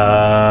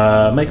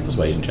a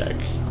persuasion check.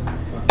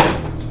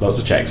 Lots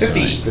of checks.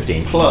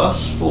 15.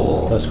 Plus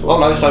 4. Plus 4. Oh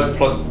no, so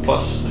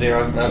plus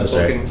 0. No,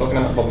 talking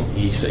about bottom.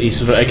 He's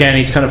sort of, again,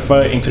 he's kind of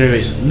floating through.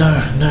 He's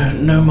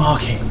no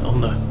marking on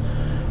the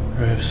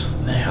robes.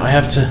 I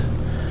have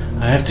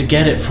to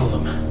get it for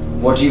them.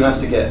 What do you have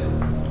to get?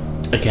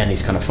 Again,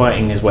 he's kind of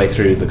fighting his way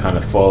through the kind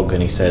of fog,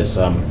 and he says,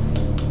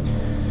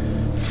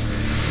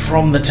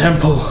 "From the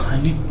temple, I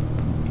need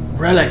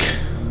relic."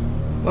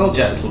 Well,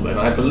 gentlemen,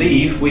 I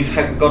believe we've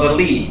got a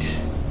lead.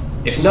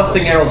 If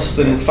nothing else,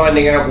 then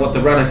finding out what the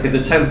relic of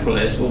the temple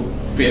is will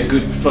be a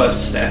good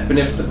first step. And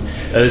if at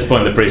this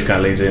point, the priest kind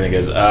of leans in and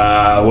goes,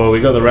 "Well, we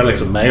got the relics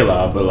of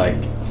Malar, but like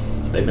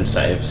they've been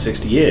sat here for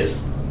 60 years."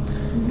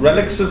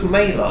 Relics of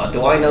Malar.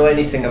 Do I know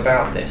anything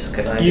about this?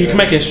 Can I? You can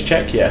make a history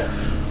check, yeah.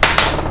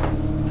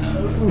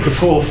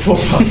 4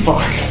 plus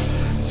 5.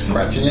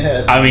 Scratching your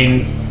head. I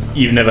mean,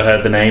 you've never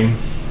heard the name.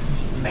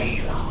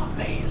 Malar.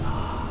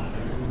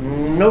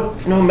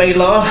 Nope, no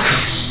Malar.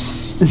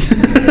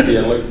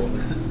 Yeah, look for it.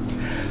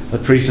 The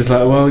priest is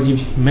like, "Well, you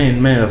may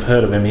have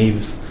heard of him. He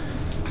was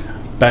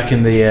back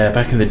in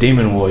the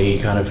Demon War. He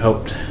kind of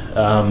helped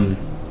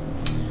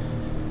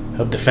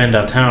defend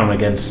our town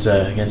against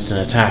an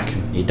attack.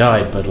 He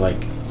died, but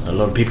like a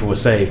lot of people were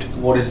saved.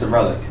 What is the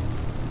relic?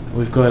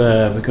 We've got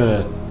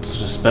a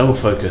sort of spell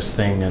focus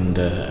thing, and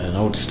an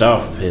old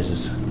staff of his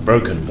is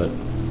broken, but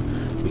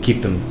we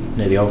keep them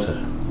near the altar.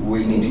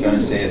 We need to go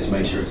and see it to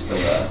make sure it's still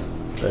there.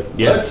 But,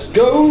 yeah. Let's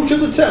go to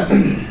the temple.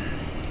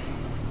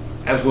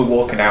 as we're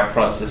walking out,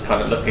 Prance is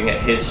kind of looking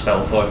at his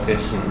spell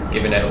focus and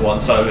giving it a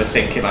once over,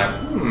 thinking like,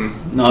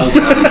 No.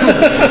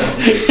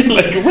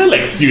 Like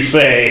relics, you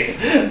say?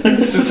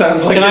 this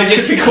sounds like Can I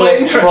this just could be quite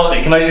clip?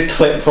 interesting. Can I just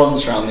clip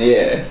Prance around the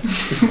ear?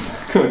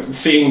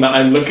 Seeing that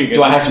I'm looking at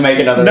Do I have to make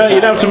another? No, attack?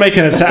 you'd have to make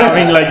an attack.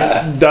 I mean, like,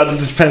 that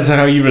just depends on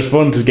how you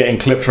respond to getting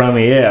clipped around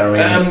the ear.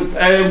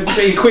 I mean,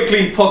 he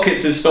quickly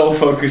pockets his spell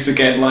focus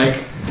again, like,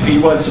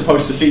 you weren't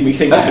supposed to see me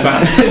thinking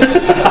about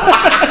this.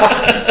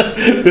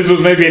 this was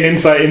maybe an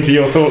insight into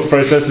your thought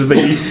processes that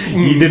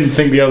you didn't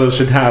think the others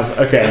should have.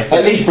 Okay.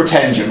 At least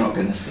pretend you're not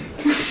going to see.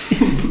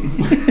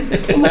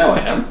 Well, now I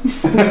am.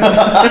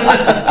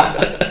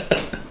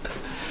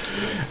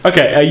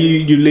 Okay, are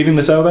you leaving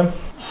the cell then?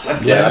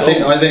 Yeah, Let's I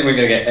think we're going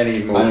to get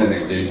any more I don't from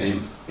this think dude. we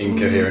He's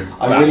incoherent.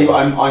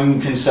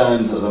 I'm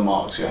concerned that the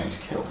mark's going to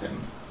kill him.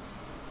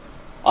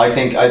 I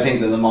think that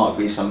the mark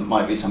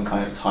might be some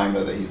kind of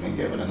timer that he's been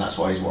given, and that's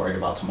why he's worried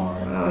about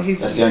tomorrow.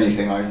 That's the only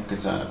thing I'm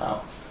concerned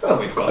about. Well,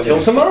 we've got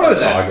till tomorrow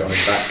then. Target on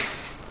his back.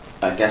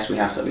 I guess we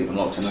have to leave him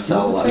locked in the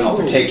cell. I'm not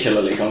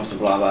particularly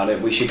comfortable about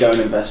it. We should go and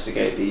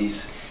investigate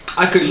these.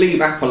 I could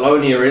leave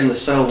Apollonia in the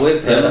cell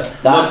with him,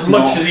 That's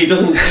much not- as he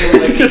doesn't seem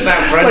like just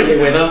that friendly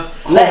with her.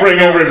 Hovering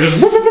over and just.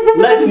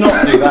 Let's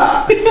not do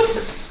that.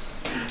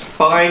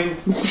 Fine.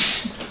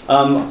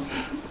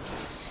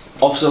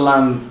 Officer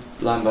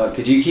Lambert,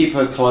 could you keep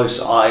a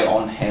close eye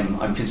on him?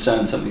 I'm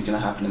concerned something's going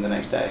to happen in the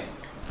next day.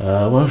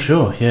 Well,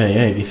 sure. Yeah.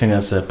 If you think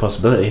that's a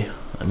possibility.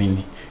 I mean,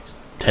 he's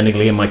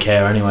technically in my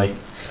care anyway.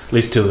 At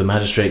least till the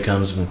magistrate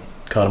comes and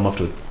cart him off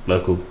to the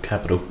local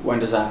capital. When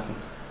does that happen?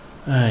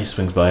 He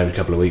swings by every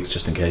couple of weeks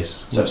just in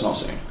case. So it's not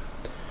soon.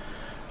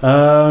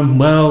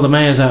 Well, the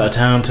mayor's out of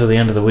town till the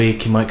end of the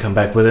week. He might come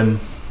back with him.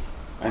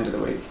 End of the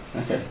week.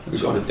 Okay.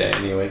 We've got a day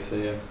anyway, so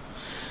yeah.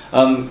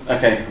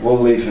 Okay, we'll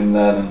leave him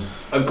there then.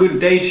 A good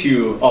day to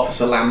you,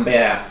 Officer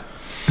Lambert.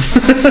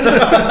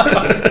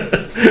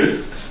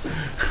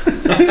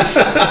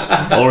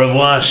 Au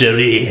revoir,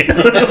 chérie.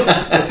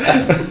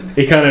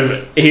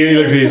 he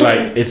looks at you, he's like,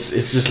 it's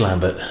just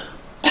Lambert.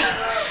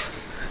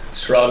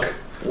 Shrug.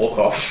 Walk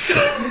off.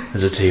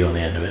 There's a T on the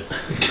end of it.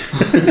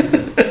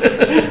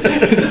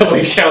 Is that what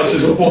he shouts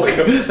as we're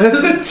walking?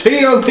 There's a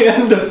T on the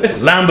end of it.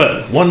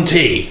 Lambert, 1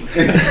 T.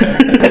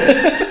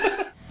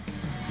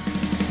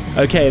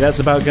 Okay, that's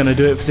about going to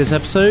do it for this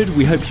episode.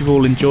 We hope you've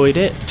all enjoyed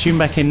it. Tune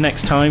back in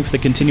next time for the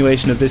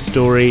continuation of this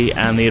story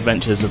and the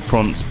adventures of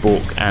Prance,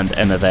 Bork and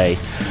Enave.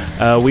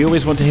 We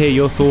always want to hear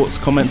your thoughts,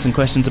 comments and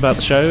questions about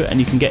the show, and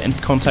you can get in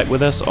contact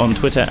with us on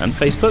Twitter and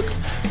Facebook,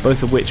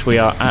 both of which we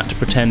are at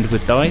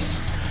pretendwithdice.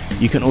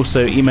 You can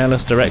also email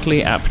us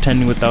directly at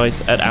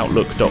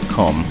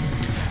pretendingwithdice@outlook.com.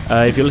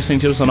 If you're listening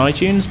to us on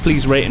iTunes,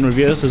 please rate and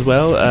review us as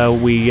well.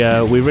 We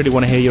really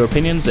want to hear your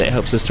opinions. It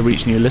helps us to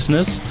reach new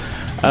listeners.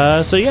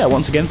 So yeah,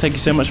 once again, thank you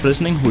so much for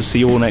listening. We'll see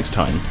you all next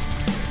time.